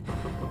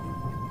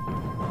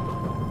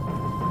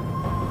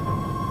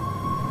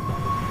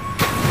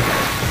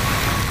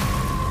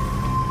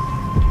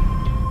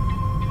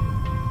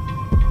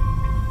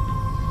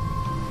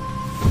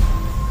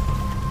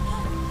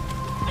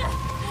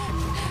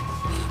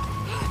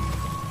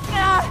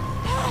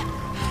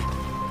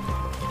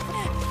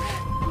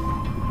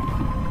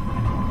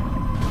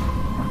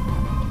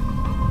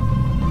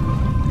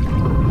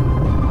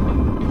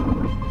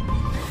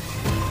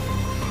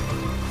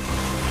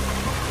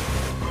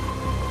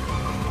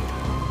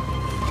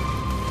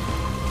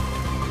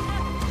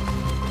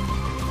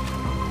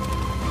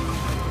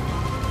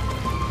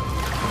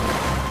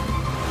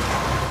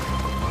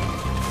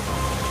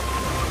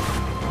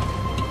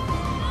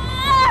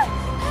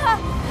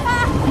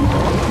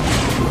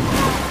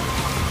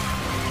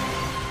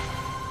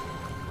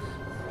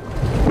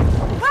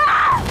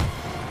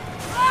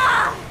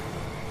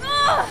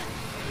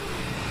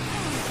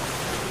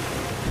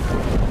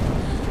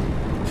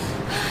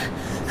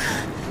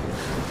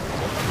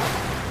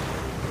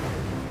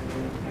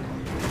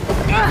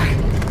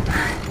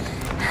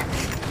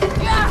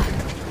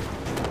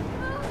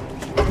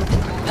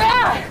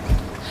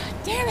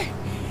 Damn it!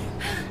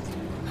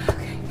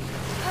 Okay,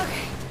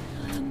 okay.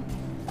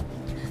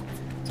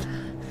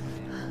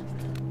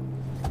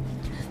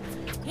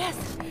 Yes.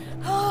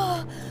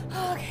 Oh,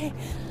 okay.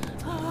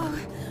 Oh,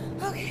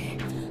 okay.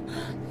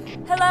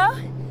 Hello?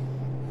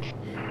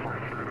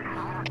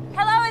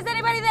 Hello, is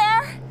anybody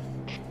there?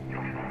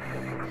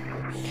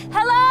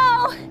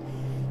 Hello?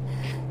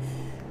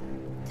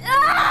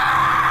 Ah!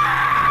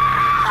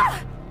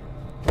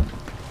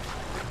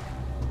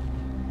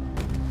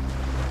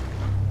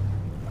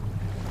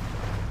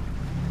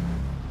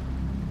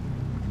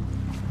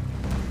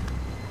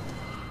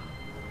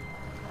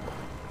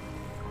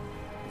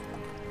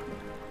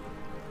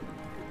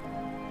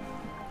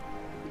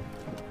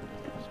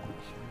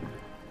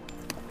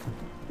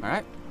 All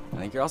right, I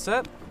think you're all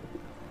set.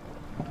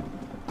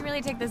 You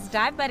really take this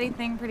dive buddy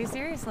thing pretty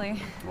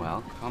seriously.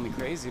 Well, call me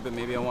crazy, but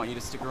maybe I want you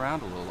to stick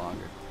around a little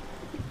longer.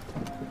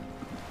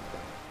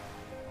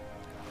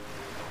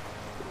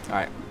 All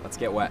right, let's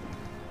get wet.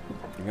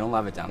 You're gonna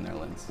love it down there,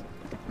 Linz.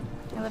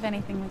 I love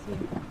anything with you.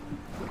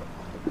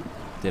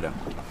 Ditto.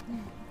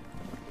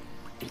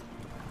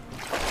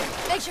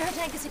 Make sure her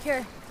tank is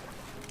secure.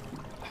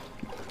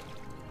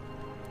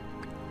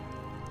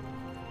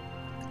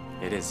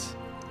 It is.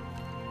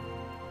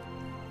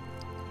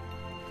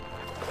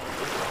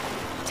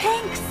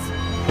 Tanks!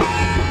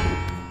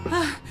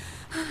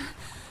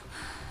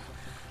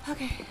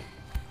 Okay.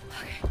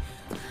 Okay.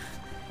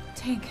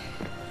 Tank.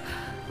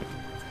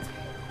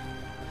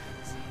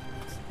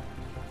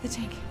 The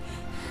tank.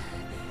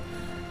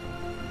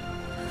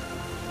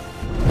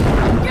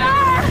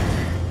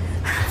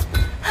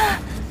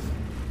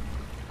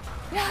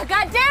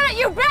 God damn it,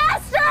 you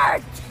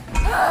bastard!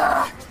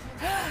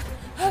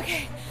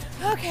 Okay.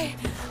 Okay.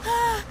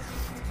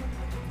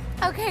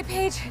 Okay,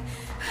 Paige.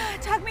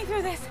 Talk me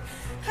through this.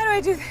 How do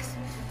I do this?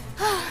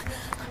 All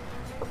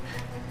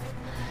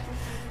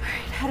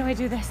right, how do I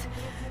do this?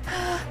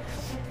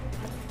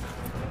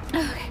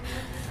 Okay.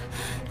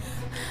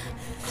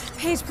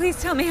 Paige,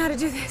 please tell me how to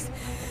do this.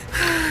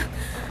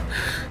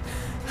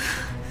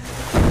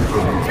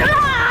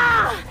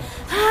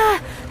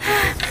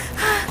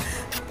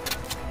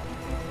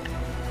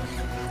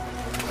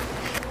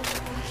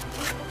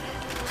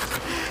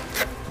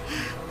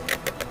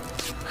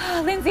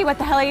 Oh, Lindsay, what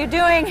the hell are you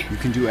doing? You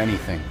can do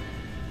anything.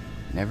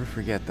 Never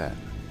forget that.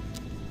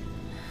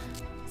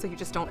 So you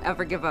just don't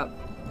ever give up.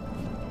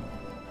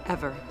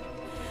 Ever.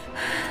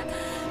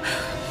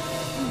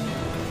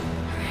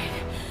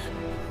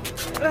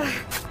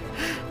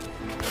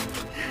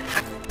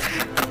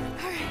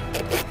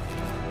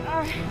 All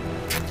right.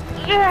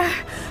 Yeah.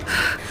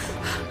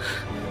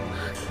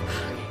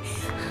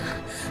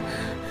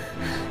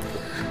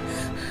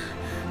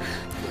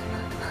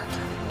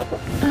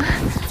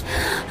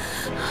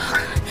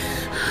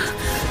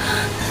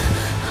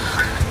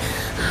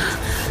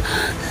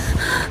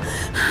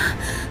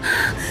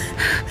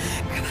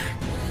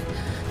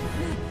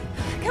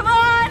 Come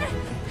on!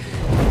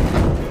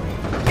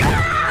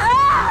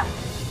 Ah!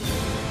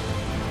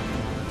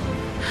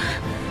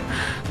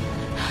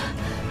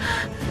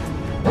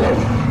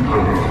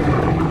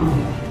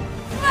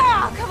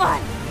 Oh, come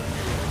on!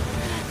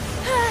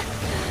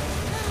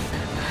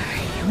 All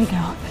right, here we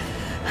go.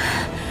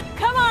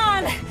 Come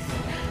on!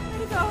 Here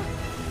we go.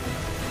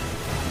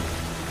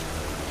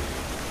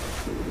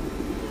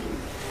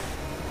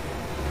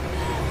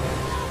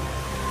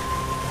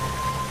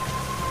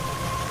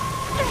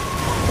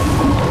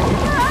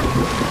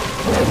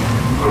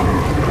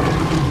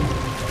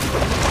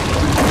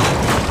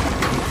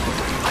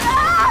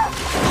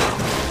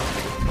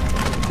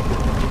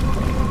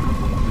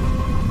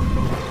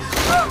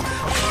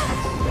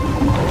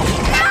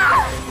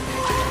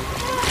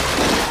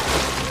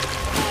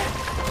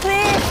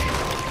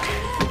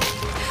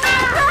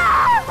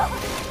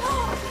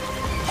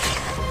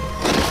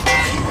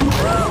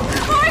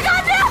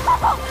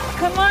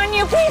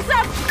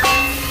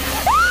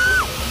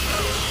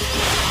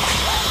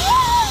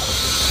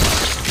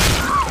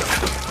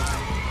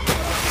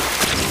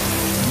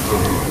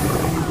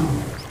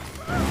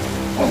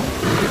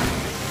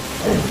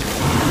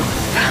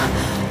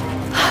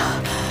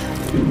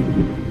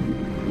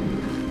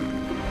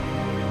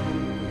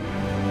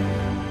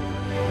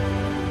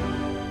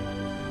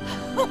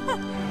 It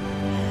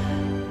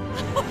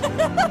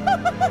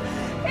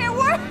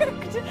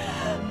worked!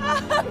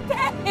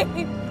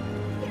 Okay!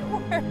 It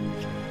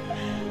worked.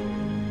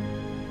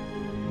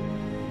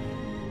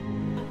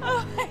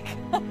 Oh my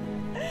god.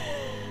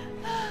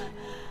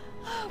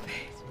 Oh,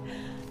 Paige.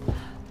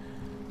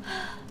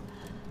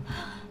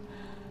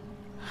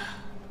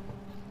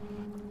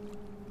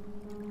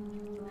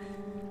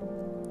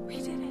 We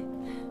did it.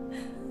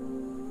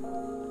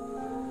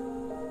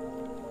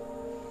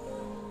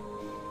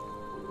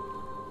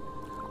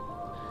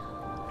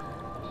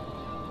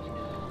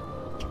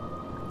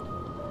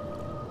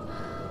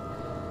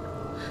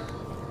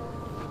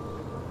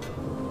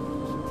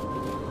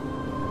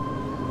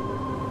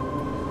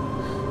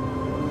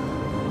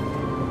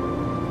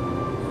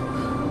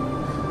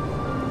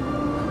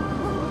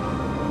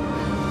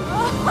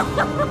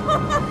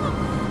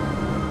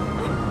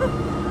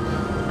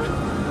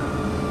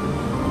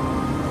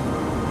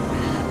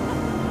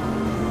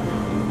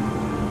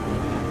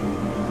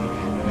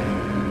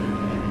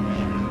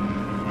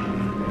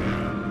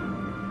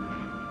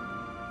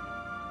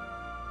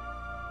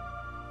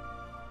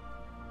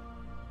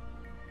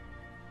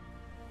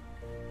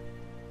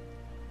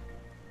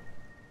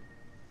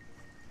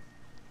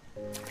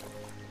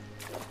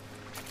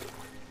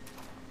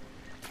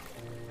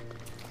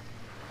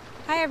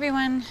 Hi,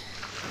 everyone.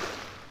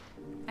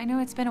 I know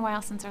it's been a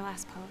while since our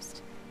last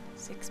post.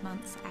 6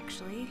 months,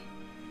 actually.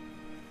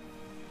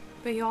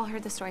 But you all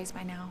heard the stories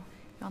by now.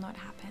 You all know what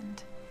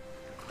happened.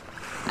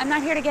 I'm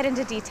not here to get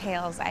into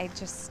details. I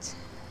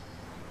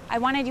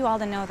wanted you all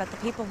to know that the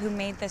people who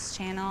made this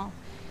channel,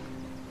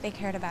 they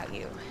cared about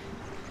you.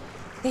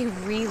 They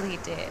really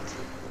did.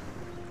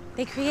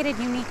 They created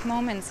unique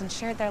moments and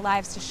shared their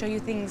lives to show you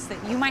things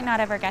that you might not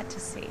ever get to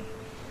see.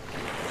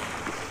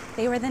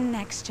 They were the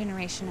next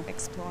generation of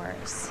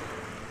explorers.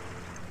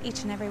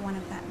 Each and every one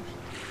of them.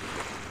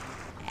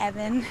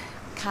 Evan,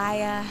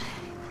 Kaya,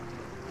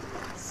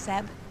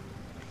 Seb,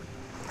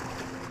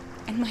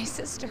 and my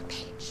sister,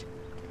 Paige.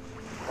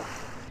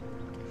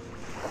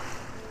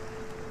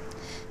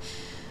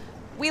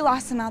 We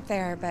lost them out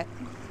there, but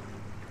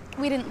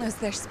we didn't lose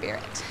their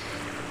spirit.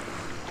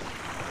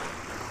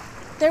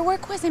 Their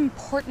work was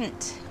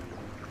important,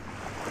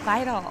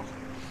 vital,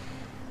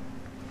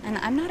 and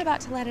I'm not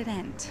about to let it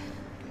end.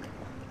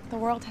 The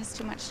world has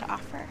too much to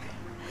offer.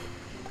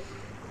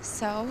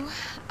 So,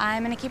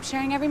 I'm gonna keep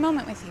sharing every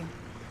moment with you.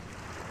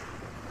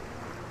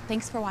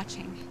 Thanks for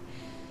watching.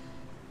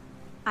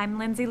 I'm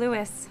Lindsay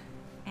Lewis,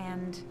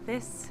 and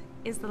this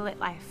is The Lit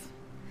Life.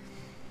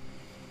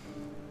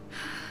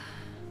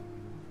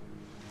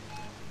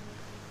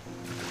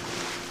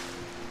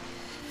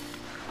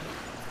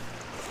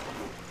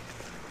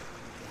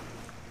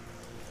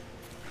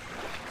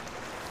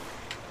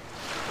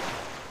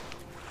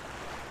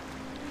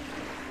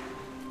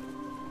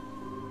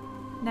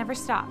 Never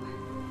stop.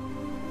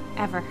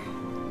 Ever.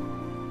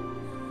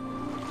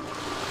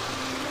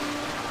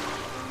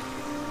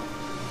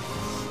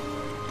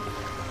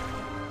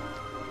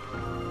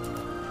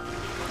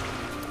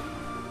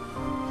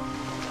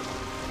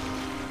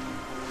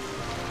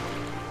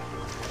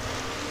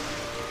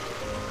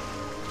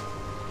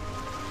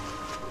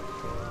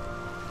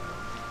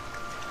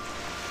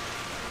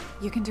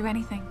 You can do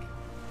anything.